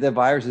especially if the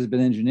virus has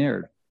been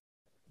engineered.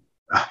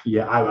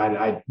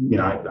 Yeah,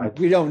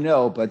 we don't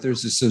know, but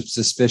there's a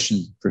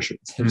suspicion for sure.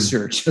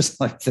 Sure, just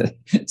like the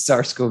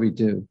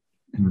SARS-CoV-2.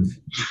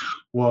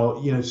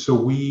 Well, so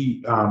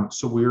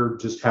we're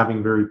just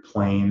having very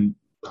plain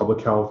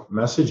public health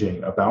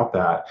messaging about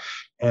that.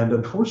 And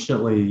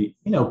unfortunately,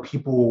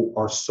 people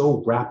are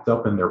so wrapped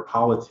up in their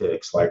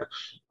politics, like,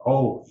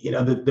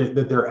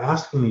 that they're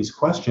asking these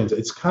questions.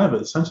 It's kind of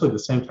essentially the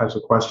same types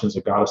of questions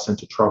that got us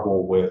into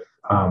trouble with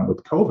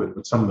COVID,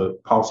 with some of the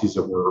policies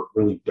that were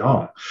really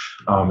dumb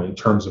in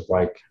terms of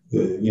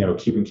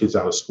keeping kids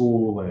out of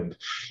school and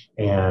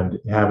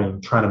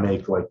trying to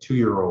make like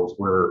 2-year-olds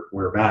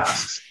wear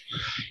masks.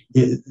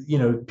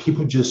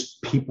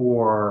 People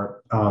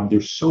are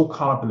they're so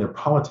caught up in their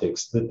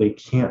politics that they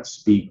can't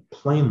speak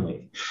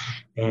plainly.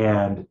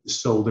 And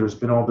so there's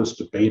been all this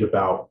debate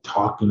about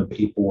talking to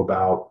people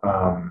about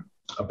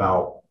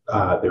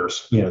their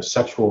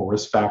sexual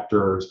risk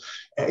factors.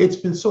 It's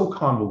been so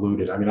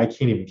convoluted. I mean, I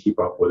can't even keep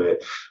up with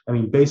it. I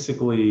mean,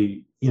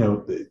 basically,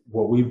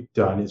 what we've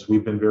done is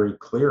we've been very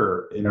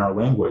clear in our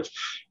language.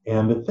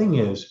 And the thing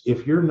is,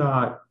 if you're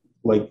not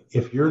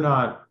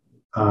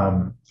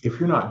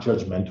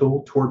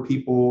judgmental toward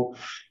people,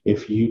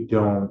 if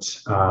you're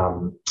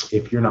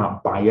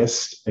not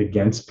biased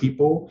against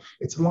people,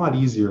 it's a lot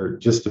easier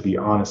just to be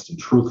honest and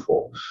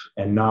truthful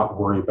and not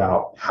worry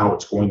about how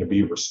it's going to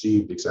be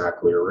received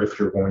exactly, or if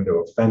you're going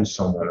to offend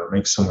someone or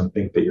make someone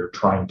think that you're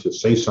trying to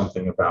say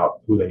something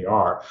about who they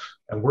are.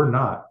 And we're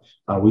not.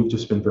 We've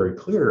just been very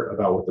clear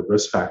about what the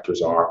risk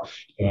factors are.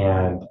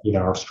 And,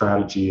 our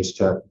strategy is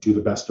to do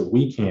the best that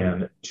we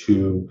can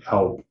to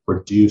help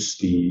reduce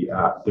the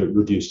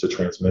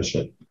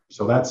transmission.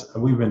 So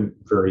we've been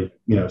very,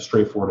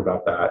 straightforward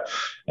about that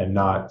and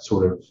not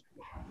sort of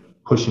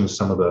pushing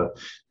some of the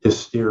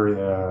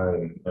hysteria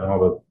and all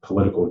the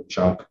political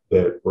junk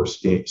that we're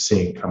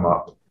seeing come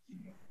up.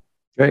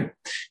 Great.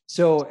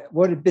 So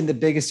what have been the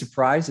biggest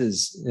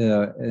surprises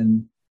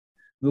in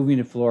moving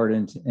to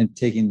Florida and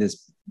taking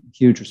this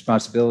huge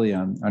responsibility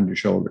on your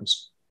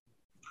shoulders?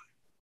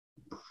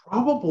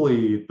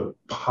 Probably the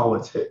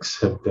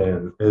politics has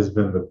been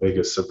the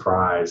biggest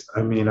surprise.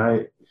 I mean,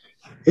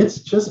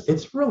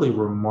 it's really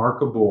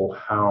remarkable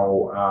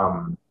how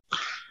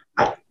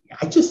I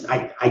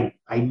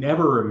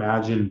never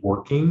imagined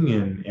working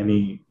in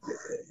any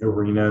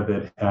arena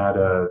that had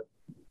a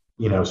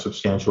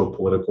substantial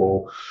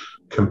political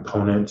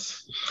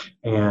components,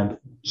 and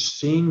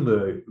seeing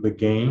the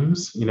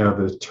games,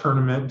 the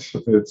tournament.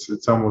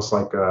 It's almost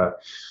like a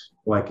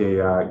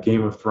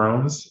Game of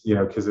Thrones,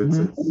 because it's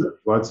a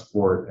blood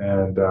sport,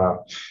 and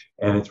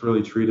it's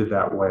really treated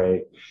that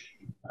way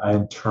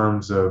in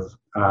terms of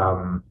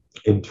the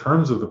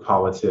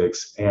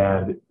politics,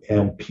 and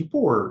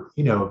people are,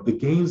 the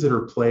games that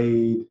are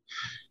played,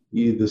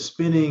 the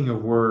spinning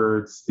of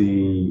words,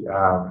 the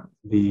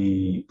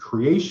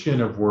creation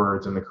of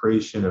words, and the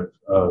creation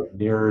of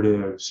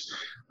narratives,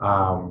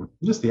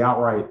 just the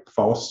outright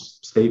false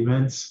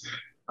statements.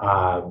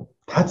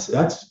 That's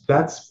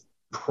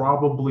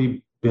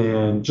probably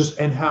been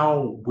and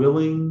how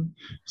willing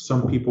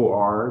some people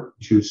are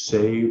to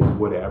say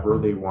whatever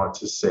they want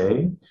to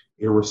say,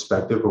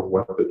 irrespective of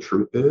what the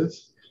truth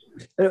is.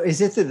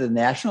 Is it at the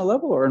national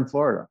level or in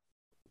Florida?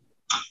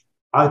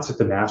 It's at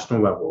the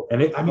national level,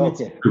 and it's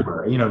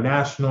everywhere.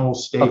 National,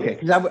 state. Okay,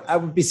 because I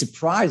would be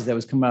surprised that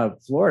was coming out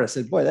of Florida. I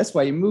said, "Boy, that's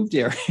why you moved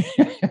here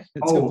to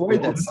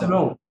avoid that stuff."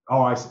 No.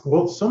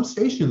 Some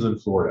stations in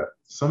Florida,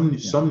 some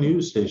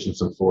news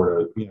stations in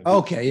Florida.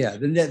 Okay, yeah,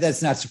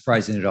 that's not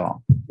surprising at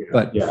all.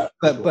 I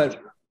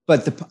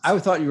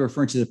thought you were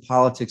referring to the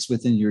politics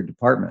within your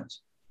department.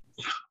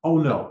 Oh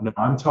no,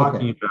 I'm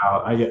talking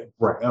about. I'm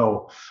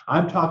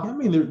talking. I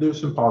mean, there's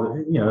some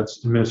politics.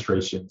 It's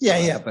administration.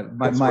 Yeah, but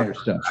minor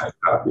stuff.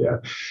 Yeah,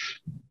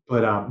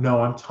 but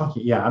no, I'm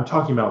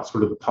talking about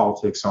sort of the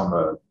politics on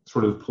the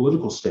sort of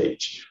political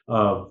stage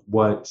of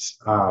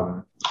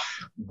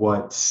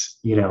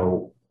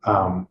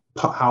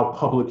how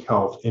public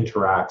health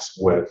interacts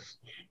with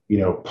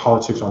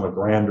politics on the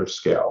grander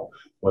scale.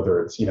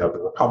 Whether it's the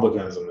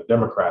Republicans and the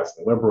Democrats,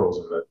 the liberals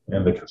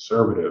and the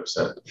conservatives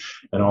and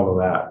all of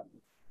that.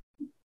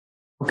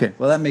 Okay,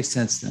 well, that makes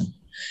sense then.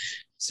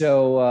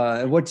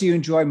 So, what do you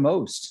enjoy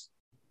most?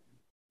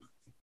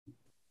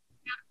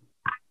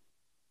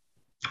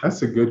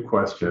 That's a good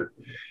question.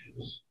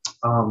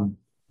 I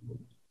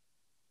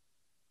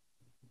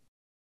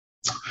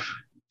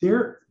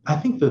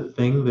think the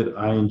thing that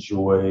I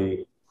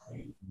enjoy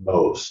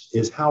most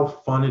is how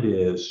fun it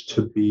is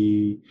to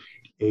be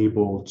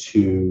able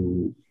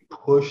to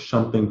push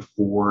something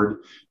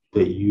forward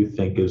that you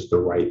think is the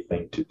right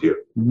thing to do.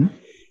 Mm-hmm.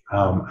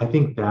 I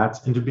think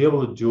and to be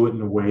able to do it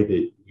in a way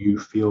that you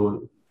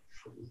feel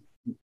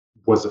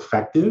was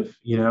effective,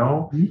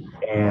 mm-hmm.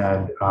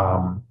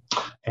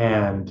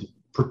 And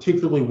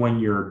particularly when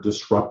you're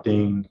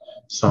disrupting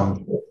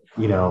some,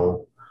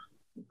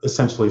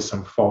 essentially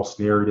some false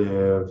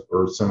narrative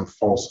or some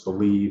false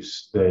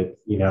beliefs that,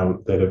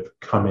 that have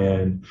come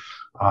in.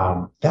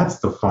 That's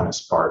the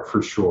funnest part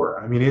for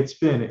sure. I mean,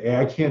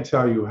 I can't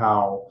tell you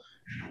how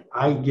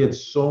I get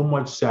so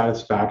much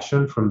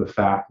satisfaction from the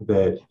fact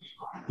that,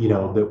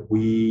 that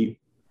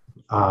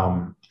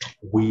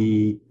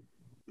we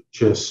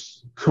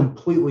just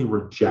completely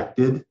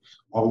rejected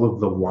all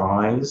of the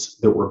lies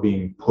that were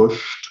being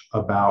pushed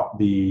about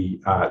the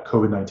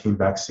COVID-19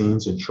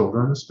 vaccines in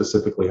children,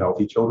 specifically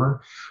healthy children.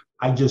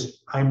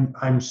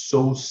 I'm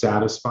so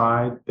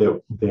satisfied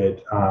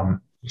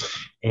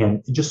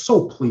and just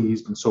so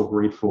pleased and so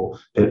grateful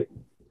that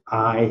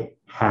I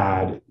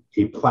had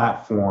a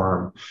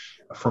platform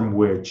from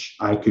which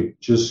I could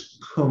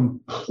just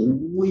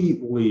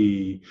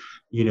completely,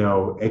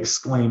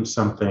 exclaim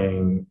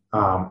something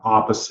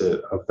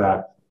opposite of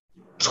that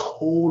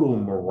total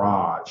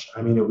mirage.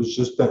 I mean, it was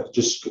just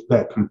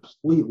that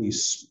completely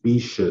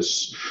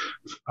specious,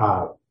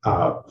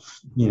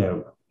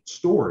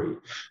 story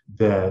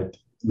that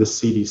the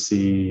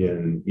CDC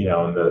and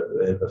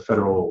the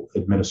federal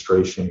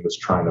administration was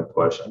trying to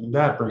push. I mean,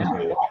 that brings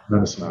me a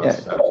tremendous amount of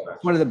satisfaction.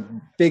 One of the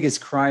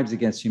biggest crimes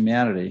against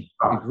humanity,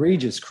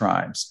 egregious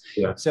crimes.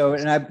 Yeah. So,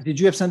 did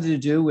you have something to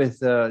do with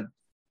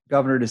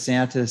Governor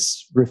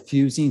DeSantis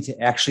refusing to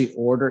actually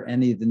order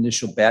any of the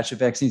initial batch of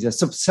vaccines? That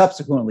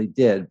subsequently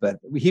did, but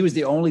he was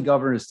the only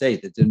governor of the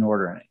state that didn't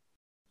order any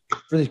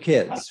for the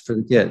kids.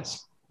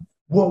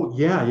 Well, we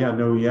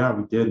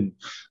didn't.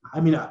 I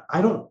mean,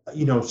 I don't,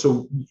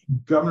 so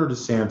Governor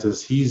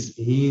DeSantis,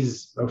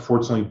 he's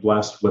fortunately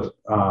blessed with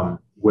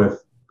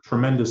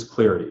tremendous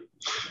clarity.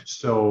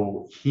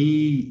 So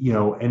he,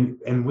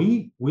 and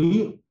we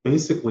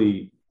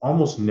basically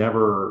almost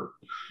never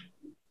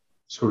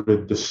sort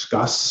of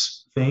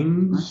discuss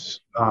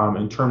things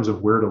in terms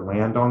of where to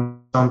land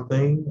on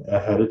something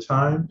ahead of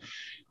time.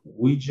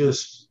 We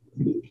just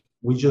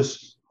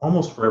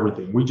almost for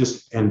everything, we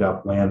just end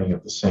up landing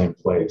at the same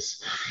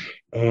place.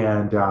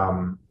 And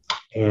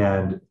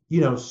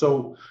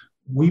so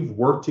we've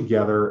worked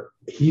together.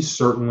 He's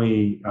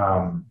certainly,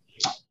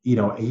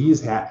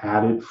 he's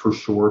added for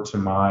sure to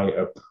my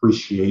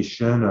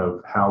appreciation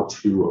of how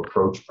to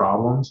approach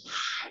problems.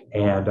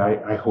 And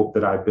I hope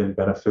that I've been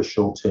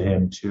beneficial to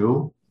him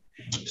too.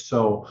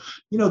 So,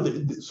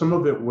 some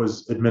of it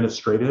was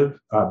administrative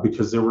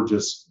because there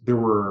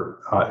were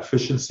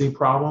efficiency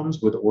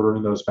problems with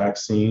ordering those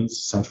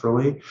vaccines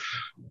centrally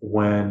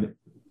when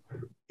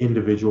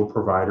individual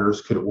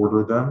providers could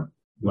order them.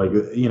 Like,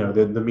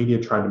 the media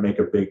tried to make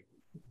a big,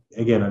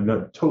 again,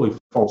 a totally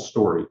false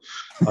story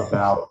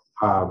about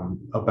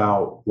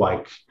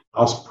like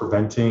us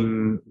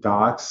preventing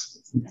docs.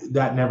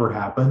 That never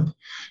happened.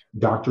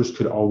 Doctors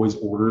could always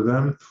order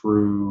them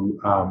through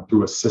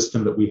a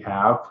system that we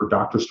have for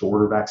doctors to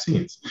order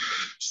vaccines.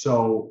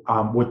 So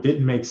what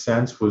didn't make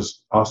sense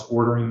was us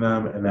ordering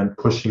them and then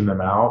pushing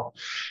them out.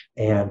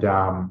 And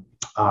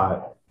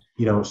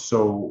we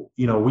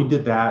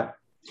did that.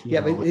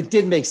 But it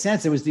didn't make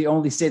sense. It was the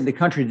only state in the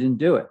country that didn't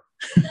do it.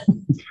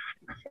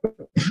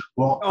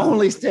 Well,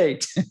 only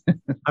state.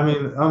 I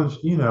mean,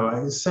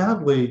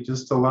 sadly,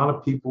 just a lot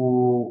of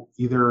people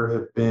either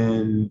have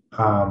been,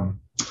 I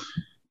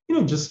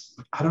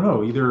don't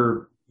know,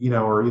 either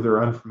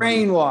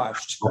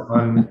brainwashed.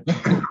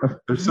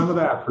 There's some of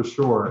that for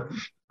sure.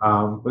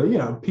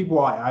 But people,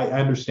 I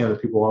understand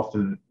that people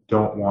often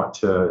don't want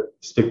to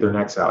stick their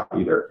necks out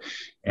either,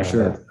 and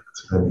sure. That's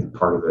been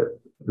part of it.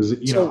 Because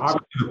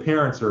obviously the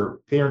parents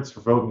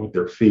are voting with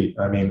their feet.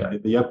 I mean,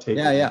 the uptake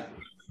of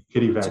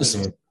kitty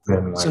vaccine.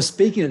 So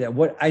speaking of that,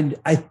 what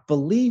I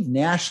believe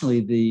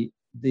nationally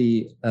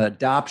the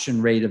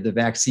adoption rate of the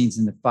vaccines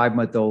in the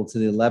 5-month-old to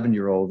the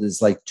 11-year-old is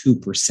like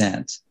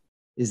 2%.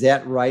 Is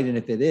that right? And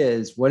if it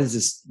is, what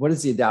is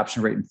the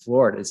adoption rate in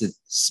Florida? Is it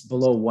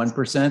below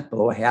 1%,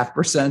 below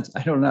 0.5%?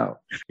 I don't know.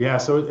 Yeah.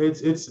 So I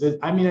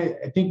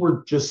think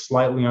we're just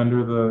slightly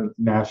under the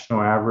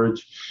national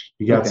average.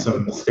 You got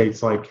some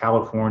states like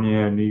California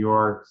and New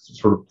York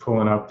sort of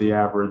pulling up the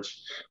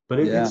average, but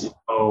it's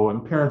low,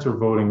 and parents are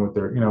voting with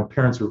their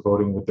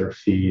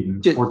feet.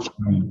 And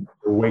fortunately,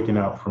 we're waking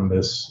up from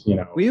this,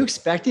 Were you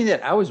expecting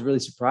that? I was really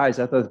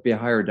surprised. I thought it'd be a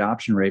higher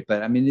adoption rate,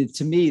 but I mean,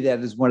 to me, that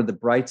is one of the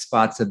bright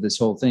spots of this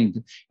whole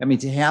thing. I mean,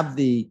 to have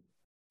the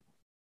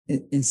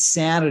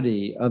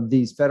insanity of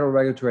these federal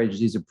regulatory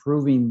agencies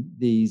approving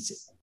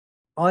these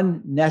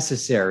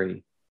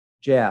unnecessary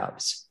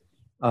jabs,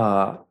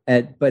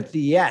 but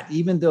yet,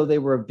 even though they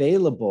were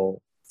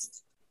available,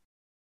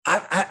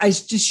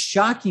 it's just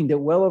shocking that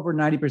well over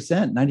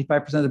 90%,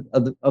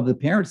 95% of the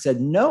parents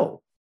said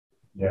no.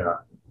 Yeah.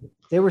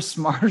 They were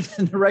smarter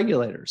than the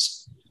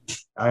regulators.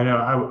 I know.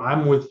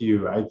 I'm with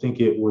you. I think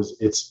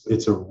it's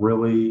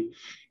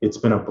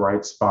been a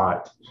bright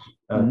spot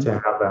to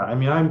have that. I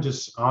mean, I'm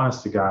just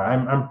honest to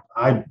God.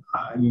 I'm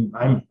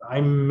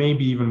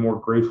maybe even more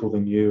grateful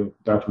than you,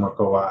 Dr.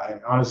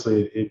 Mercola.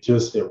 Honestly, it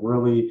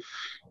really,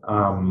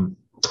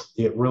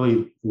 it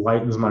really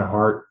lightens my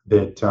heart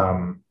that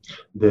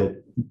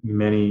that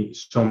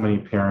so many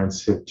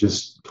parents have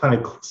just kind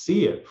of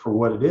see it for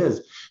what it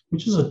is,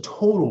 which is a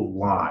total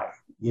lie.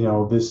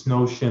 This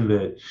notion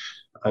that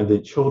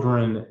that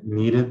children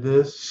needed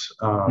this.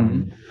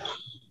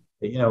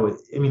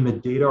 The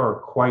data are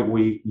quite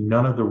weak.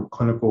 None of the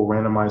clinical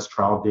randomized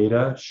trial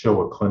data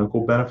show a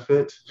clinical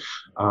benefit.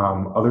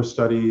 Other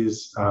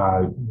studies,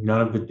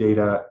 none of the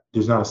data,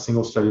 there's not a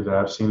single study that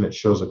I've seen that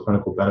shows a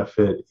clinical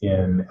benefit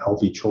in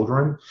healthy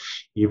children,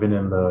 even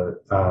in the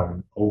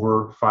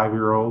over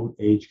 5-year-old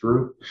age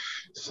group.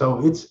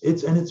 So it's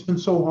been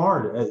so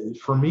hard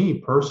for me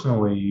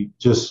personally,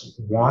 just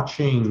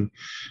watching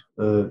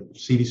the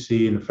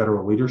CDC and the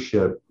federal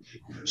leadership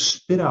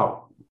spit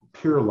out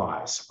pure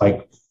lies,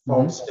 like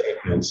false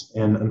statements,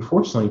 and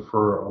unfortunately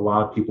for a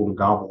lot of people to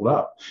gobble it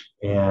up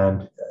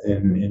and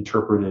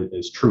interpret it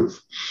as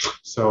truth.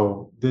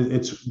 So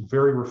it's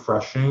very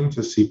refreshing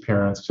to see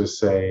parents just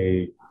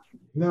say,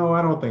 no,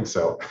 I don't think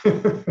so.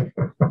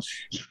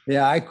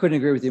 Yeah, I couldn't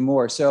agree with you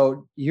more.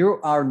 So you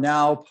are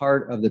now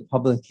part of the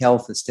public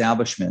health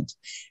establishment,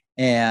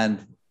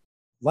 and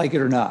like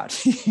it or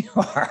not, you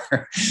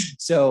are.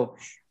 So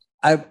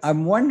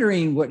I'm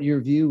wondering what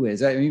your view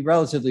is. I mean,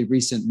 relatively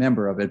recent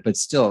member of it, but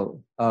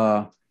still,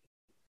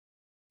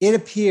 it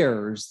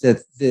appears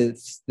that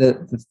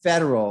the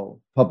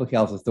federal public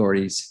health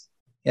authorities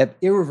have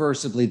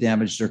irreversibly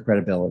damaged their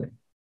credibility,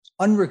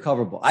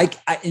 unrecoverable.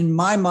 In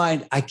my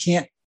mind, I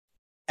can't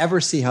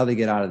ever see how they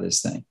get out of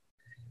this thing.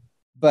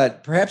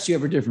 But perhaps you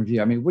have a different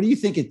view. I mean, what do you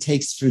think it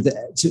takes for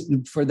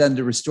them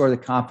to restore the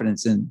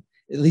confidence in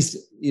at least,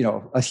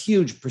 a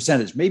huge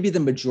percentage, maybe the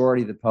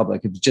majority of the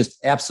public have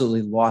just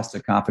absolutely lost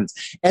their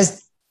confidence,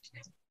 as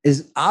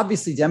is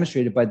obviously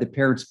demonstrated by the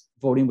parents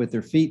voting with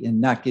their feet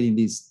and not getting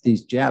these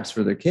jabs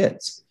for their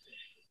kids.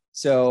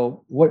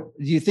 So what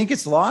do you think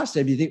it's lost?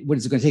 Do you think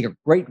is it going to take a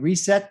great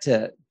reset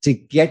to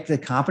get the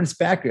confidence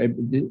back,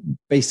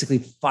 basically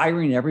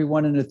firing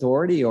everyone in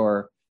authority,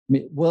 or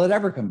will it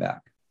ever come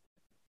back?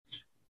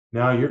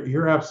 No,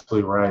 you're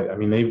absolutely right. I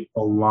mean, a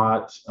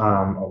lot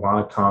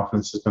of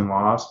confidence has been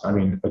lost. I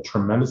mean, a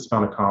tremendous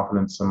amount of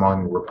confidence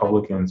among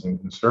Republicans and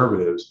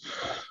conservatives.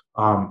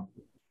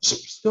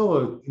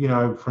 Still,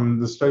 from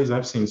the studies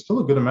I've seen, still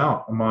a good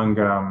amount among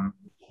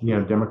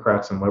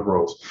Democrats and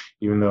liberals,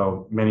 even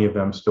though many of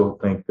them still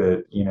think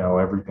that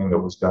everything that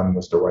was done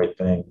was the right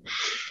thing.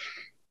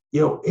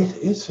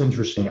 It's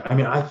interesting. I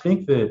mean, I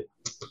think that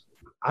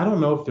I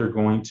don't know if they're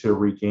going to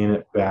regain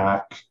it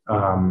back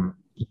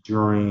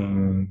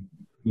during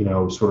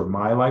sort of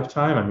my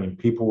lifetime. I mean,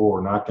 people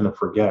are not going to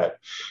forget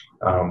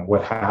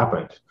what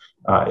happened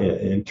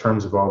in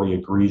terms of all the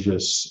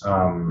egregious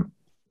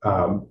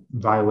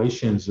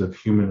violations of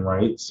human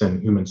rights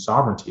and human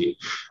sovereignty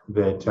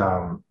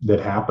that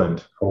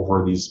happened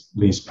over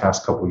these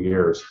past couple of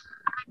years.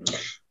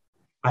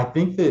 I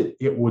think that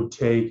it would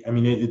take, I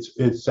mean,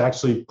 it's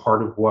actually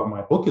part of what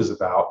my book is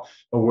about,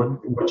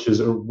 which is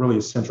a really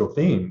essential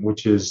theme,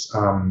 which is,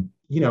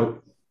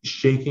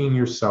 shaking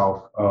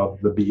yourself of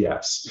the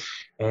BS.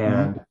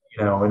 And,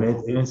 and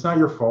it's not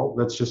your fault.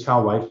 That's just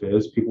how life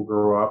is. People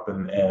grow up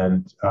and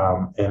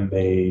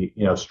they,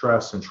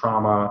 stress and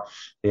trauma,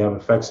 they have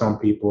effects on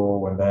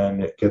people. And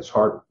then it gets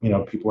hard.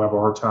 People have a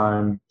hard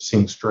time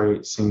seeing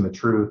straight, seeing the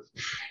truth,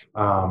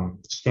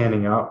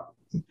 standing up,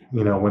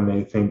 when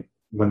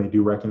they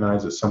do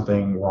recognize that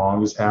something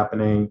wrong is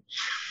happening.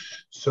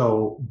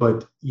 So,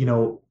 but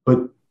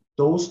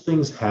those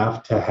things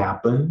have to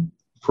happen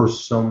for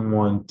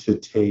someone to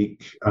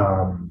take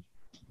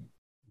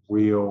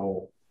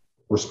real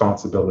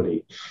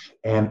responsibility,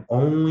 and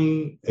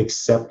only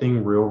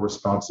accepting real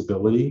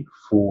responsibility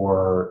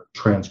for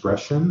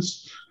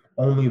transgressions,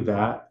 only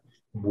that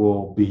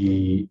will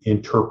be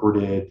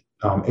interpreted,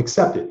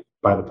 accepted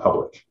by the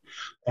public.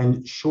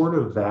 And short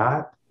of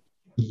that,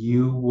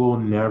 you will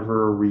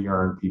never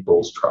re-earn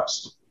people's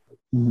trust.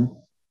 Mm-hmm.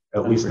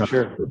 At least not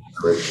sure.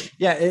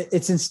 Yeah,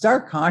 it's in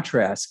stark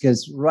contrast,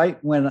 because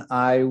right when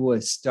I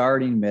was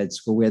starting med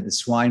school, we had the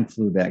swine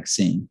flu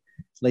vaccine,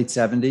 late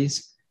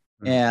 70s,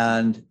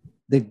 and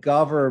the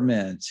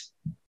government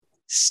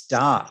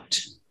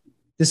stopped.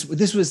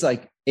 This was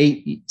like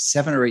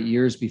 7 or 8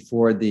 years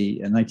before the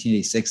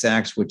 1986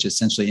 Act, which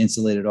essentially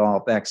insulated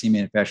all vaccine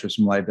manufacturers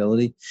from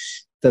liability.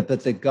 But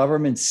the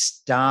government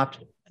stopped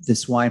the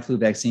swine flu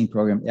vaccine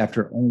program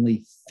after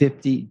only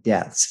 50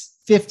 deaths.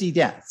 50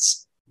 deaths.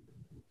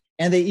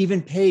 And they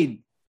even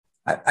paid,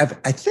 I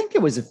think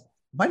it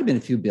might have been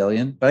a few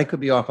billion, but I could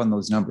be off on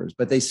those numbers.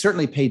 But they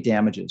certainly paid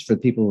damages for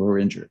the people who were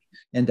injured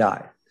and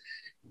died.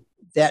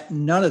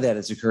 None of that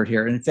has occurred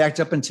here. And in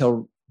fact, up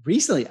until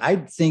recently, I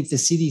think the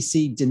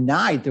CDC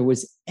denied there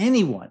was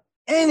anyone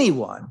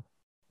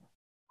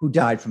who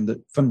died from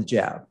the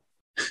jab.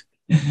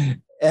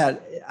 And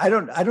I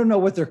don't know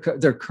what their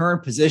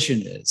current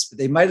position is, but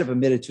they might have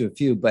admitted to a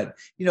few. But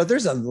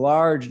there's a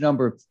large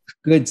number of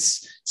good,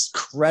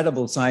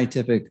 credible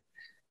scientific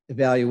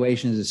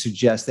evaluations that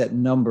suggest that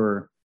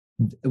number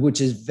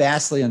which is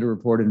vastly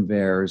underreported in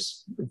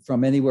VAERS,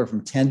 from anywhere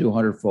from 10 to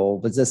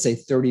 100-fold, but let's say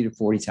 30 to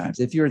 40 times.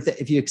 If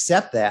you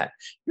accept that,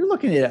 you're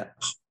looking at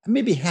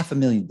maybe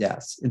 500,000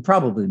 deaths and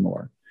probably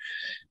more.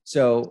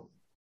 So,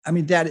 I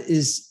mean, that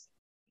is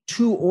that's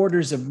 3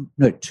 orders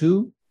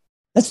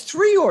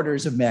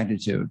of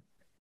magnitude.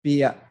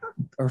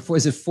 Or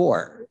was it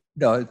 4?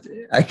 No,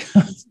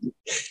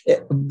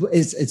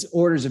 it's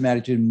orders of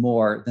magnitude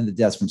more than the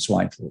deaths from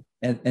swine flu,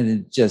 and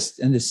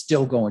it's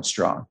still going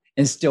strong,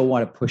 and still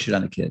want to push it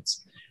on the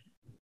kids.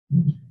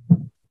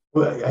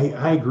 Well,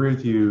 I agree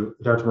with you,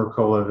 Dr.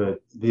 Mercola, that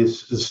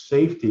this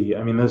safety.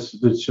 I mean, there's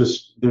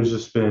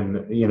just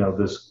been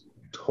this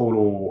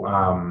total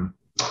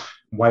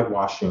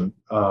whitewashing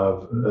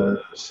of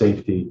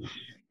safety,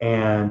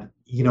 and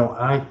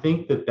I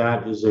think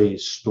that is a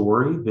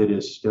story that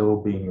is still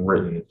being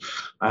written.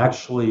 I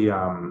actually,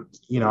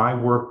 I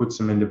work with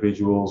some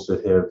individuals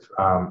that have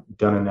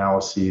done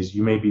analyses.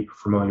 You may be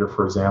familiar,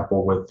 for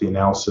example, with the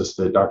analysis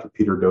that Dr.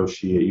 Peter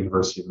Doshi at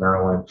University of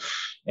Maryland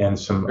and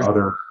some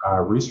other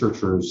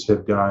researchers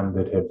have done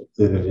that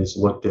has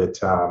looked at.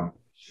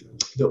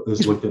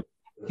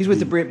 He's with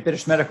the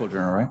British Medical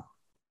Journal, right?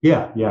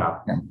 Yeah.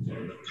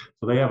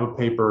 So they have a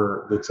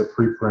paper that's a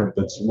preprint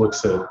that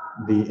looks at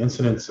the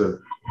incidence of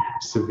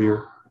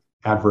severe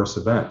adverse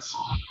events.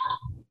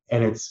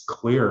 And it's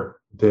clear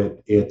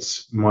that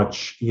it's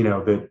much,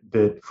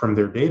 that from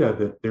their data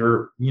that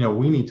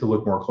we need to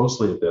look more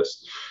closely at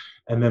this.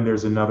 And then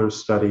there's another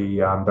study,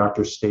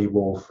 Dr.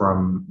 Stable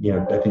from,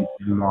 I think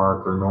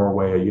Denmark or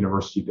Norway, a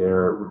university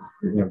there,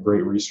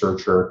 great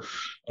researcher.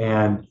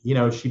 And,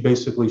 she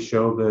basically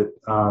showed that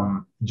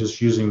just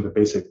using the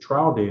basic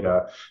trial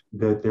data,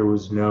 that there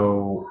was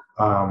no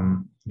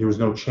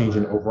change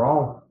in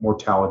overall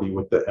mortality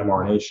with the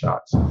mRNA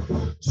shots.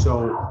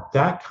 So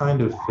that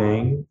kind of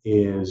thing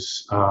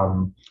is,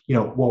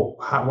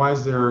 why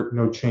is there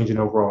no change in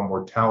overall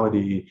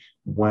mortality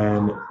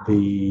when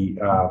it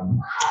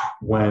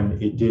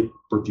did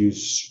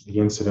reduce the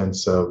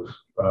incidence of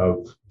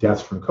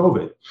deaths from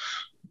COVID?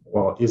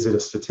 Well, is it a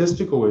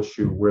statistical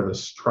issue where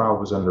this trial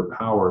was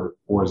underpowered,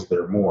 or is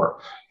there more?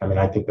 I mean,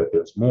 I think that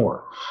there's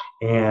more.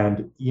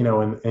 And,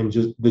 and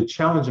just the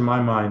challenge in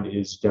my mind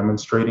is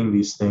demonstrating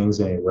these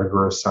things in a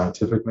rigorous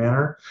scientific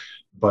manner.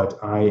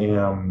 But I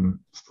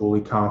am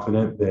fully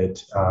confident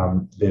that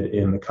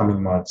in the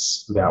coming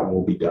months that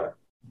will be done.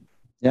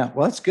 Yeah,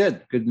 well, that's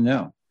good. Good to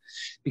know.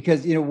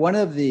 Because, one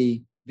of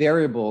the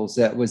variables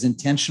that was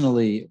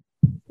intentionally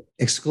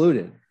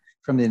excluded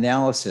from the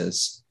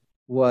analysis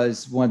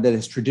was one that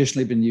has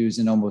traditionally been used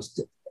in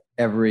almost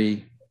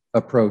every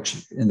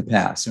approach in the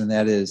past, and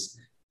that is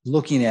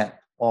looking at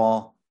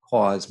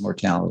all-cause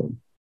mortality.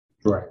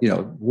 Right.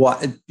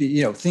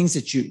 Things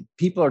that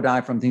people are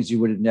dying from, things you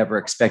would have never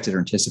expected or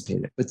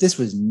anticipated. But this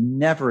was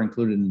never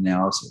included in the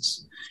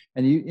analysis.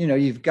 And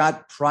you've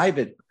got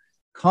private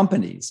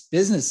companies,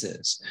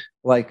 businesses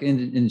like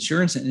in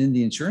insurance and in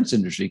the insurance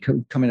industry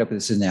coming up with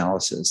this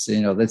analysis,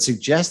 that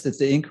suggests that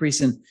the increase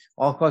in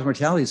all-cause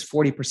mortality is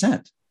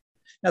 40%.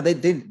 Now,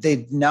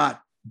 they've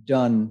not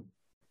done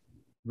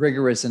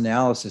rigorous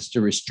analysis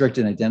to restrict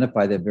and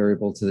identify that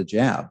variable to the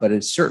jab, but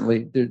it's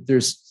certainly,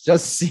 there's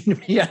doesn't seem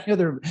to be any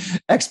other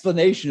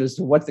explanation as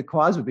to what the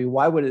cause would be.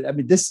 Why would it? I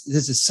mean, this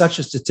is such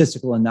a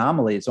statistical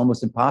anomaly. It's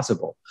almost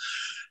impossible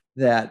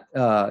that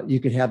you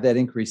could have that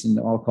increase in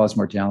all-cause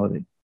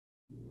mortality.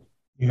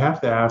 You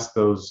have to ask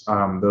those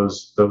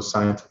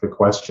scientific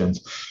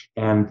questions,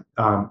 and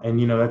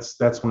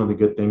that's one of the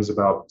good things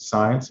about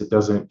science. It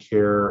doesn't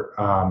care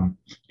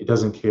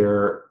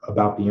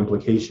about the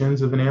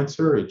implications of an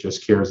answer. It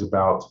just cares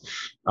about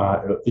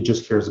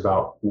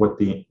what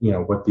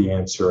the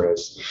answer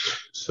is.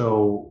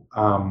 So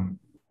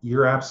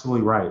you're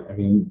absolutely right. I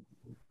mean,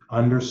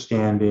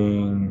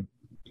 understanding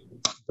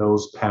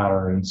those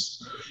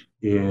patterns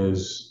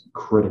is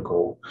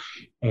critical,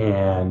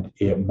 and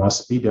it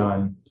must be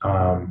done.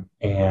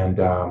 And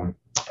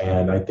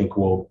I think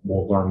we'll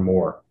learn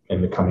more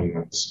in the coming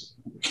months.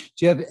 Do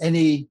you have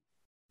any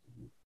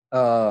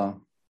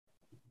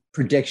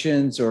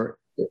predictions or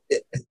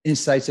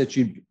insights that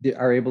you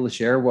are able to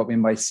share what we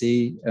might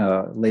see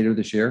later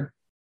this year?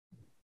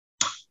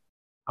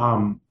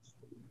 I'm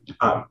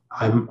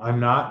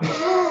not.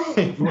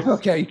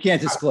 Okay, you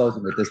can't disclose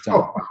them at this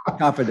time.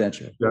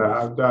 Confidential. Yeah,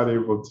 I'm not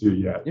able to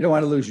yet. You don't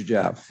want to lose your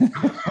job.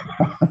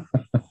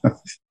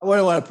 I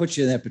wouldn't want to put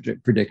you in that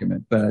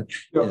predicament, but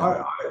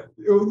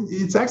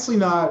it's actually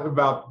not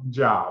about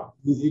job,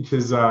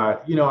 because I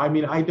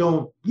mean, I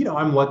don't,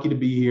 I'm lucky to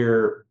be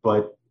here,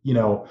 but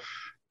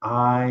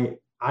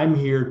I'm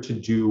here to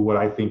do what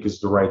I think is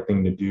the right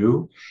thing to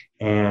do,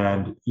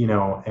 and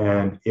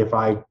and if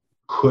I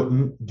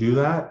couldn't do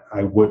that,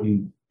 I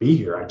wouldn't be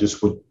here. I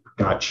just would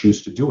not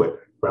choose to do it.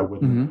 I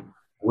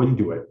wouldn't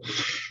do it.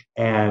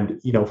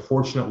 And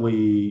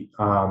fortunately,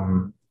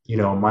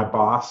 my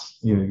boss,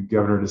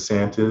 Governor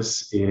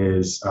DeSantis,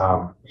 is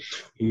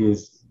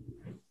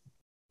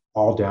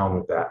all down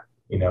with that.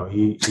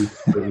 He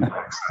really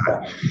likes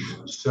that.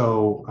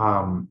 So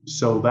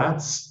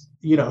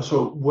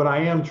so what I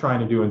am trying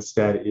to do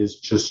instead is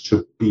just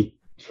to be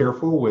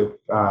careful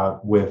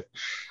with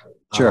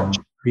Sure.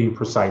 being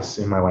precise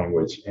in my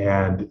language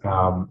and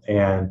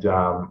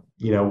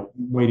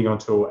waiting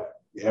until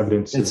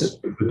evidence is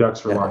the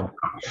ducks are lined up.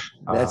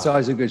 That's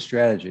always a good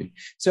strategy.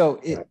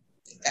 So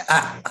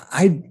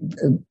I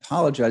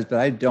apologize, but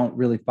I don't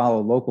really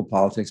follow local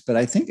politics. But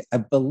I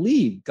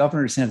believe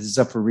Governor DeSantis is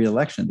up for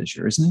re-election this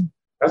year, isn't he?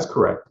 That's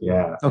correct.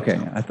 Yeah. Okay.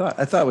 I thought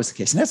it was the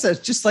case. And that's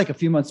just like a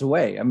few months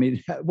away. I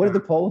mean, what did the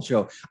polls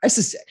show?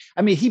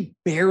 He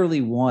barely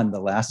won the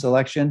last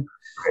election,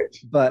 right.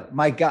 But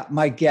my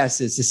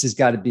guess is this has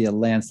got to be a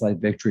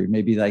landslide victory,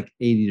 maybe like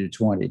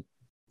 80-20.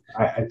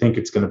 I think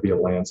it's going to be a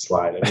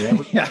landslide. I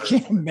mean, I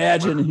can't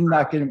imagine him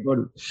not getting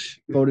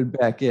voted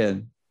back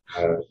in.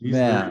 He's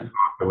very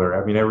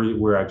popular. I mean,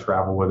 everywhere I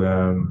travel with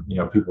him,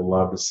 people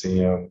love to see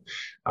him.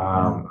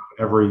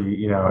 Every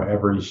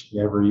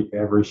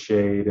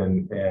shade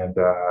and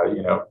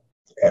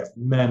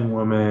men,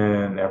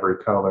 women, every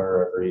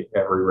color,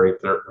 every race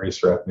or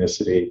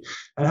ethnicity.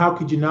 And how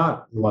could you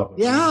not love him?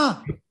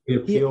 Yeah.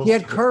 He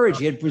had courage.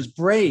 He was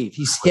brave.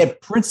 He had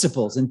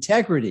principles,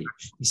 integrity.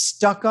 He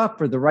stuck up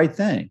for the right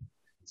thing.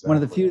 Exactly. One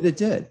of the few that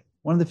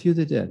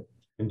did.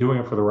 And doing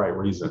it for the right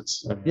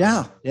reasons.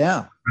 Yeah.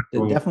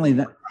 Definitely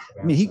not.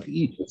 I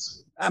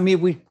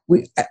mean,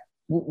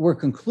 we're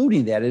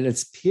concluding that it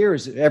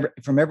appears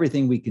from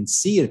everything we can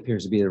see, it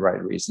appears to be the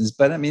right reasons.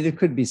 But I mean, there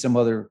could be some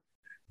other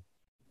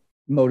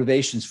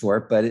motivations for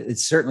it, but it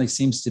certainly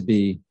seems to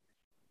be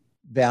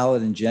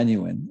valid and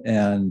genuine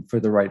and for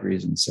the right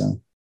reasons.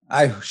 So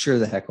I sure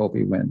the heck hope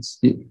he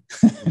wins.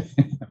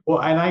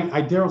 Well, and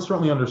I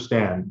certainly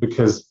understand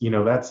because,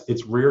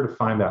 it's rare to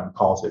find that in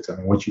politics. I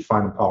mean, what you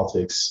find in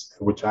politics,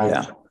 which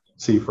I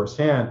see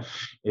firsthand,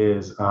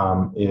 is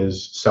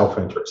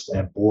self-interest.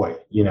 And boy,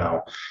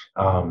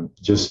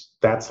 just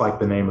that's like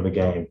the name of the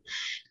game.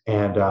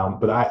 And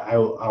but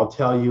I'll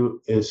tell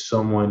you, as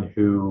someone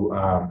who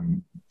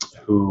I'm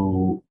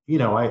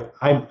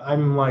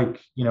like,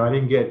 I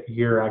didn't get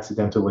here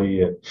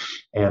accidentally,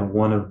 and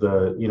one of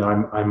the,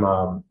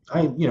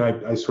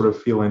 I sort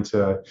of feel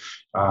into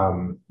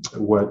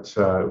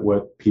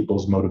what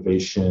people's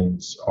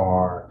motivations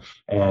are,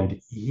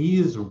 and he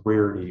is a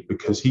rarity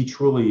because he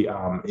truly,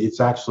 it's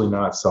actually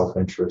not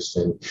self-interest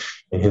in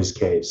his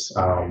case.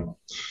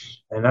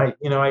 And I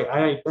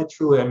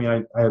truly, I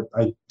mean,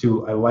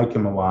 I like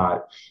him a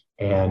lot,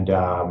 and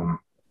I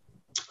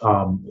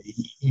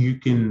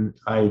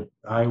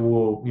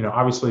will,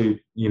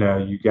 obviously,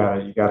 you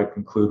gotta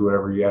conclude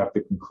whatever you have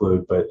to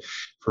conclude, but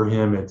for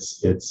him,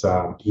 it's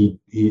not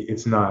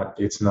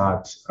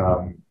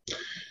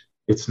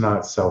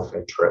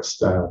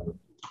self-interest.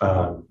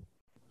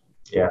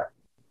 Yeah.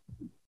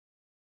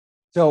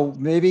 So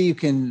maybe you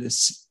can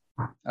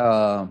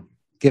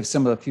give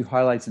some of the few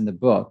highlights in the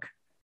book,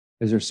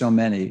 because there's so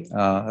many.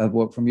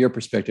 From your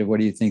perspective, what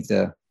do you think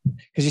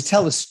because you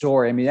tell the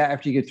story. I mean,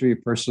 after you get through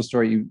your personal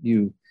story,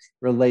 you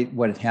relate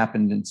what had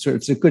happened, and so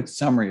it's a good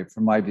summary,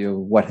 from my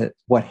view, of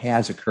what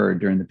has occurred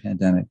during the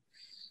pandemic.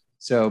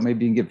 So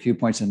maybe you can give a few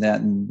points on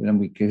that, and then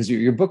because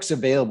your book's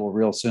available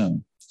real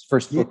soon. It's the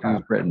first book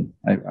you've written.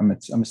 I'm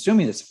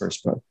assuming it's the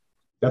first book.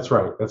 That's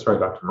right,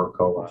 Dr.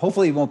 Mercola.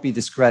 Hopefully, it won't be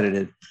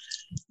discredited,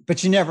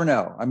 but you never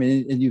know. I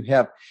mean, and you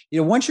have,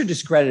 once you're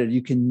discredited,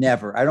 you can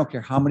never. I don't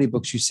care how many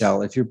books you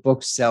sell. If your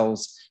book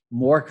sells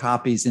more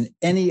copies than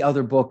any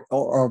other book,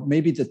 or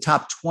maybe the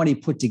top 20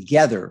 put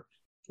together,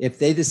 if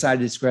they decide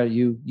to discredit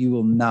you, you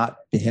will not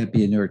be a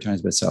New York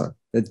Times bestseller.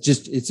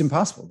 It's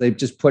impossible. They've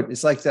just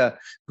it's like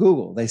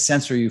Google, they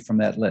censor you from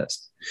that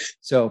list.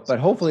 So, but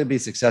hopefully it'll be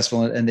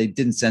successful, and they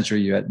didn't censor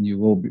you yet, and you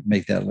will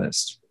make that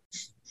list.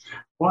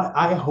 Well,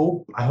 I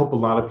hope a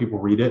lot of people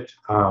read it,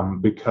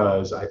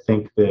 because I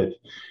think that,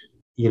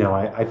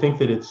 I think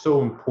that it's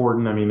so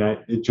important. I mean, I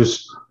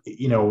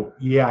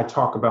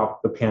talk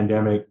about the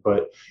pandemic,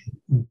 but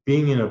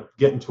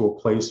getting to a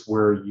place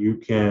where you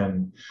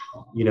can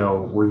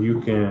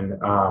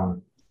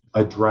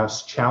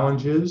address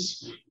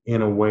challenges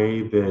in a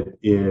way that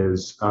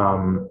is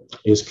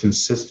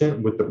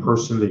consistent with the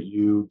person that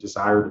you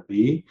desire to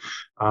be,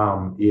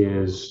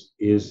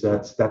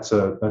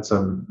 that's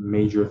a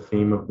major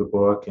theme of the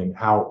book, and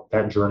how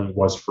that journey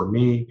was for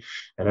me.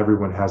 And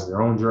everyone has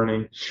their own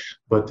journey,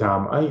 but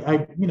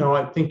I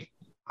think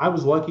I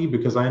was lucky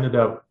because I ended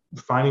up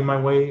finding my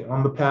way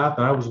on the path,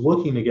 and I was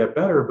looking to get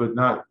better, but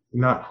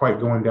not quite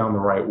going down the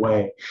right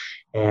way.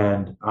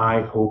 And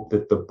I hope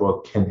that the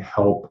book can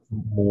help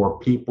more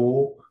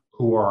people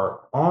who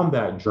are on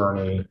that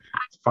journey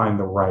find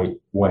the right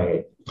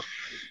way.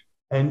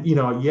 And,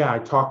 I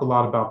talk a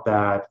lot about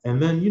that.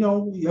 And then,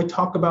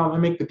 I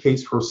make the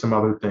case for some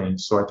other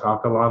things. So I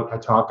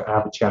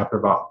have a chapter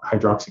about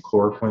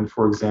hydroxychloroquine,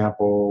 for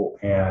example,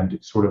 and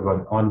sort of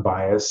an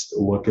unbiased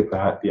look at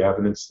that, the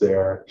evidence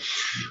there.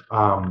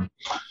 I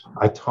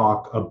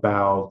talk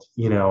about,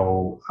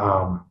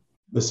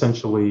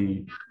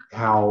 essentially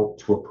how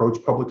to approach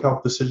public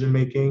health decision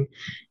making,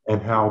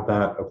 and how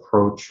that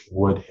approach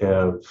would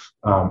have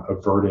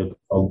averted,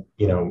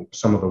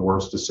 some of the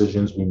worst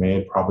decisions we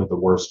made. Probably the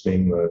worst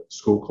being the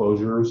school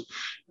closures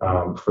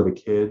for the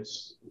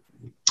kids.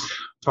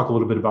 Talk a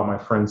little bit about my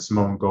friend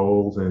Simone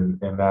Gold and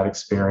that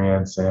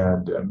experience,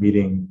 and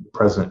meeting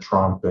President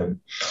Trump and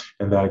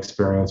that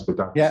experience with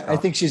Dr. Yeah, Scott. I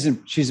think she's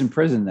in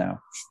prison now.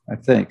 I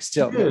think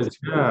still.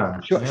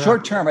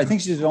 Short term. I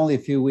think she's only a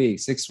few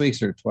weeks, 6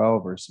 weeks or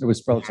 12, or it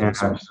was relatively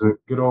short. She's a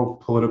good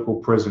old political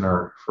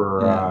prisoner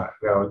for a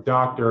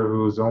doctor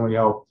who's only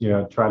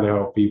tried to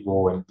help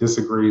people and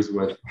disagrees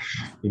with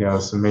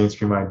some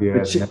mainstream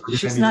ideas.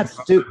 She's not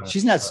stupid.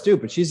 She's not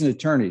stupid. She's an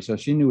attorney, so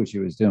she knew what she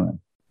was doing.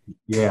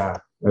 Yeah,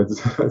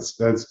 that's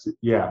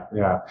yeah.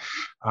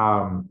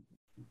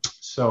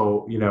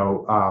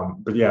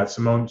 But yeah,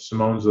 Simone's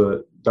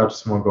Dr.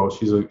 Simone Gold.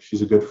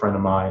 She's a good friend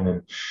of mine,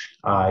 and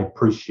I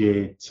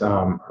appreciate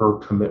her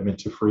commitment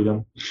to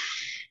freedom.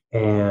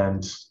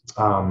 And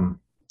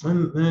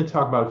then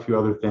talk about a few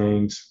other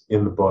things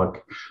in the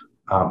book.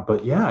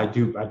 But yeah, I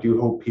do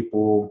hope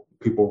people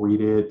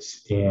read it,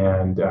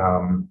 and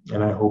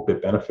I hope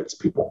it benefits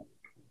people.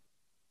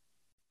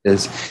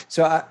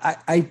 So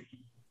I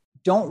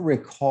don't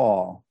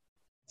recall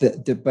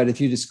that, but if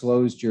you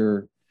disclosed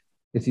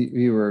if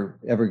you were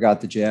ever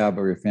got the jab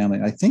or your family,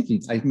 I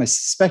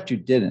suspect you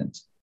didn't,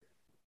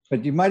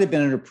 but you might have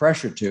been under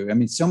pressure to. I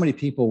mean, so many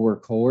people were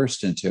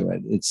coerced into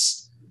it.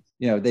 It's,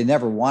 they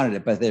never wanted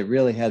it, but they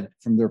really had,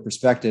 from their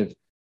perspective,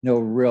 no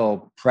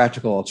real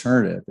practical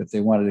alternative if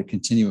they wanted to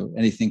continue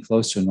anything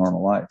close to a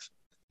normal life.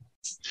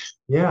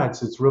 Yeah,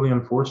 it's really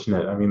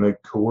unfortunate. I mean, the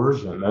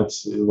coercion,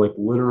 that's like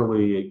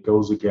literally it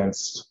goes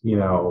against,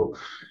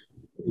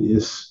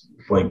 is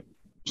like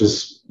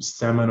just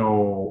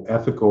seminal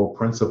ethical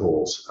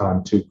principles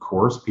to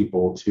coerce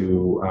people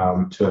to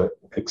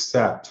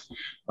accept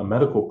a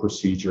medical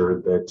procedure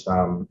that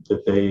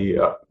they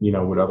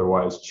would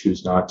otherwise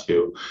choose not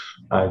to.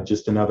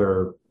 Just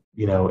another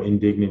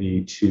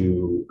indignity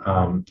to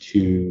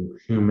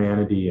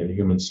humanity and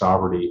human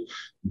sovereignty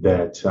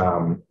that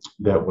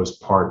was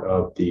part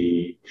of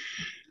the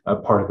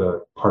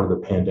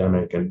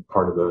pandemic and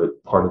part of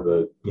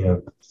the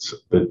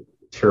the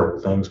terrible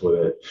things with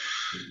it.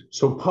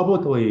 So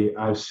publicly,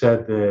 I've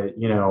said that,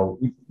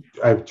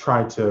 I've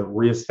tried to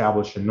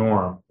reestablish a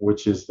norm,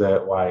 which is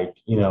that,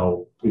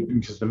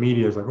 because the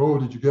media is like, oh,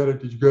 did you get it?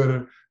 Did you get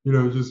it?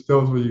 Just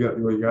tell us what you got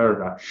or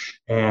not.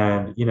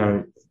 And,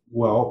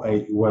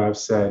 what I've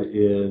said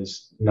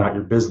is not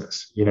your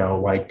business,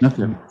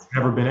 Nothing. It's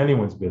never been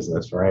anyone's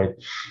business, right?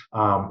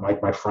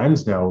 My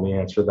friends know the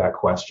answer to that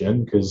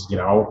question because,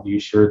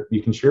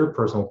 you can share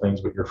personal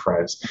things with your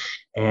friends.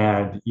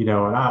 And,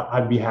 and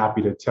I'd be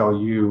happy to tell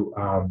you.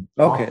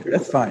 Okay,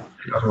 that's fine.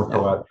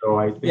 So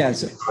I think I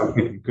think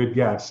a good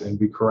guess and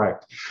be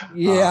correct.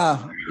 Yeah.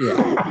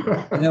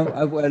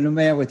 No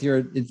man,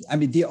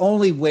 the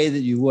only way that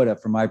you would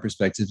have, from my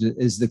perspective,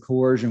 is the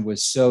coercion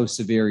was so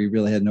severe, you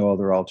really had no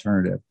other alternative.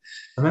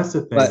 And that's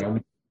the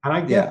thing. And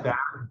I get that,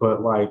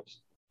 but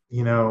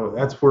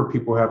that's where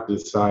people have to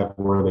decide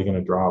where they're going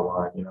to draw a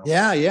line.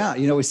 Yeah.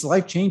 It's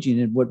life changing,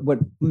 and what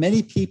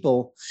many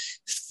people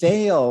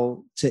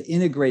fail to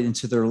integrate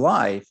into their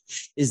life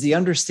is the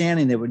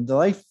understanding that when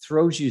life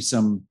throws you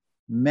some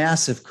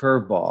massive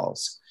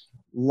curveballs,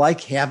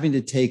 like having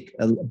to take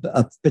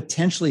a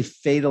potentially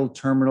fatal,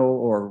 terminal,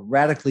 or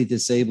radically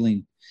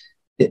disabling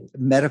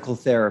medical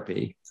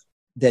therapy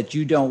that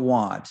you don't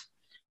want,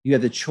 you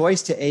have the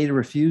choice to A, to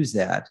refuse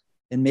that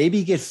and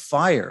maybe get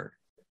fired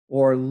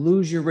or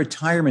lose your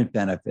retirement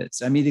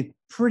benefits. I mean, a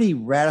pretty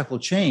radical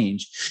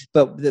change.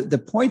 But the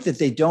point that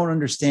they don't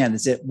understand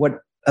is that what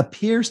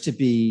appears to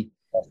be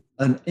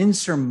an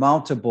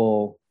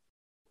insurmountable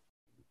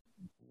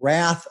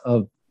wrath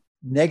of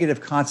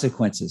negative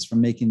consequences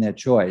from making that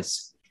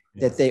choice,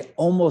 that they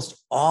almost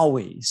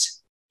always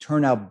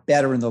turn out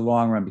better in the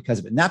long run because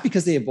of it. Not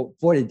because they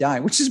avoided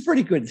dying, which is a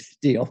pretty good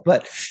deal,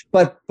 but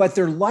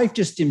their life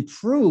just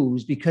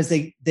improves because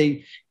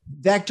they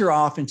vector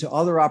off into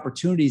other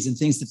opportunities and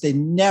things that they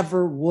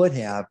never would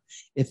have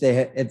if they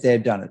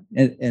had done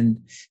it.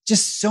 And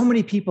just so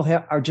many people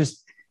are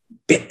just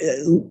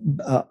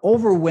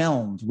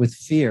overwhelmed with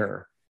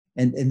fear,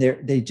 and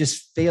they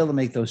just fail to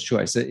make those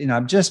choices.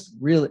 I'm just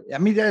really,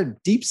 there's a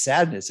deep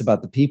sadness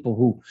about the people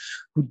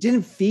who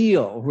didn't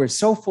feel, who are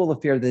so full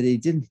of fear that they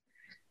didn't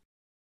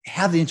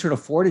have the internal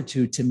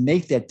fortitude to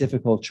make that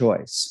difficult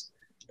choice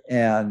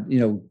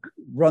and,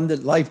 run the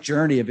life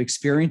journey of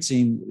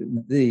experiencing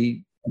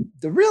the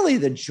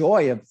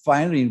joy of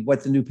finding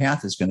what the new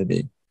path is going to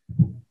be.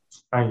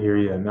 I hear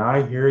you. No,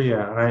 I hear you.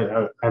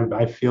 And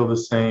I feel the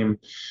same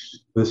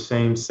the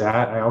same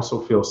sad. I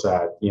also feel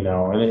sad,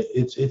 and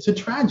it's a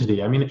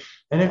tragedy. I mean,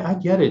 and I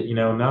get it,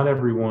 not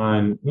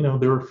everyone,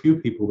 there were a few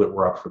people that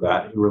were up for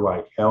that, who were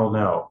like, hell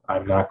no,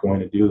 I'm not going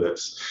to do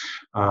this.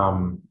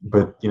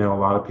 But,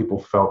 a lot of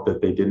people felt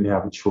that they didn't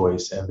have a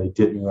choice and they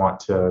didn't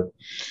want to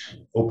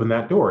open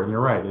that door. And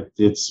you're right.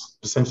 It's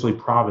essentially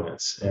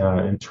providence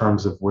in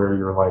terms of where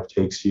your life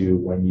takes you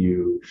when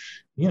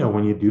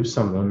when you do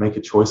something and make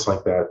a choice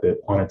like that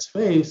on its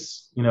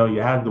face, you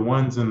add the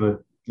ones in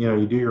the,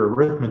 you do your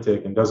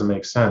arithmetic and doesn't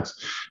make sense,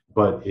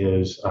 but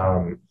is,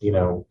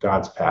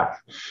 God's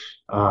path,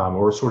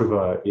 or sort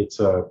of it's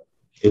a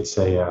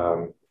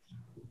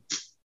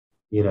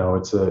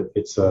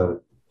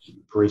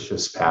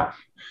gracious path.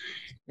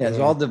 Yeah. It's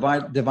all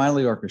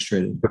divinely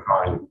orchestrated.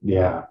 Divine.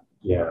 Yeah.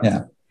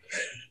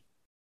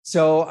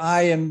 So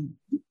I am,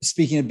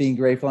 speaking of being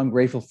grateful, I'm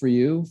grateful for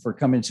you for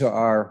coming to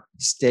our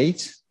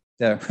state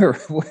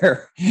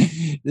where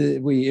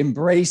we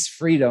embrace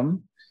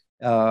freedom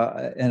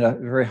at a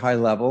very high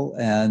level,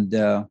 and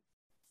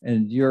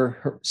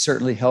you're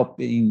certainly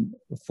helping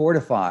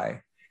fortify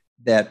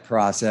that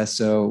process.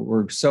 So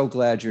we're so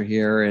glad you're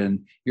here,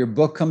 and your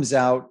book comes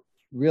out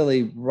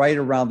really right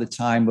around the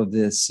time of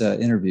this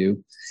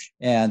interview.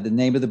 And the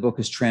name of the book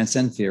is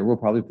Transcend Fear. We'll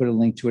probably put a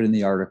link to it in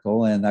the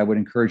article, and I would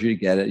encourage you to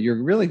get it.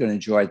 You're really going to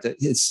enjoy it.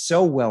 It's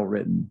so well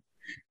written.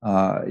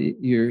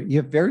 You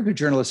have very good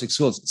journalistic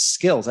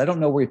skills. I don't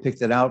know where you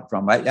picked it out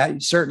from. I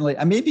certainly,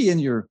 I may be in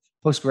your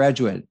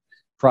postgraduate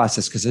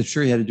process, because I'm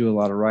sure you had to do a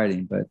lot of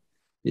writing, but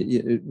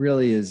it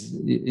really is,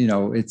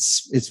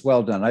 it's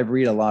well done. I've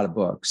read a lot of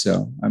books,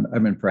 so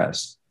I'm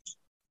impressed.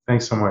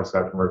 Thanks so much,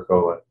 Dr.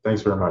 Mercola.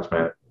 Thanks very much,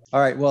 man. All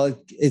right. Well,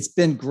 it's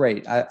been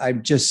great.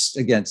 I'm just,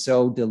 again,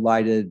 so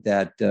delighted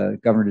that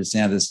Governor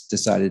DeSantis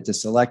decided to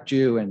select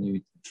you,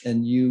 and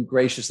you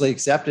graciously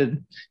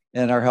accepted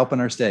and are helping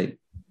our state.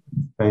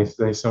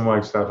 Thanks so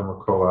much, Dr.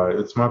 Mercola.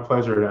 It's my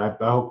pleasure. I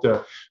hope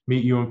to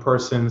meet you in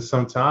person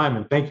sometime.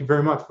 And thank you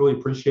very much. Really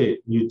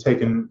appreciate you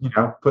putting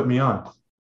me on.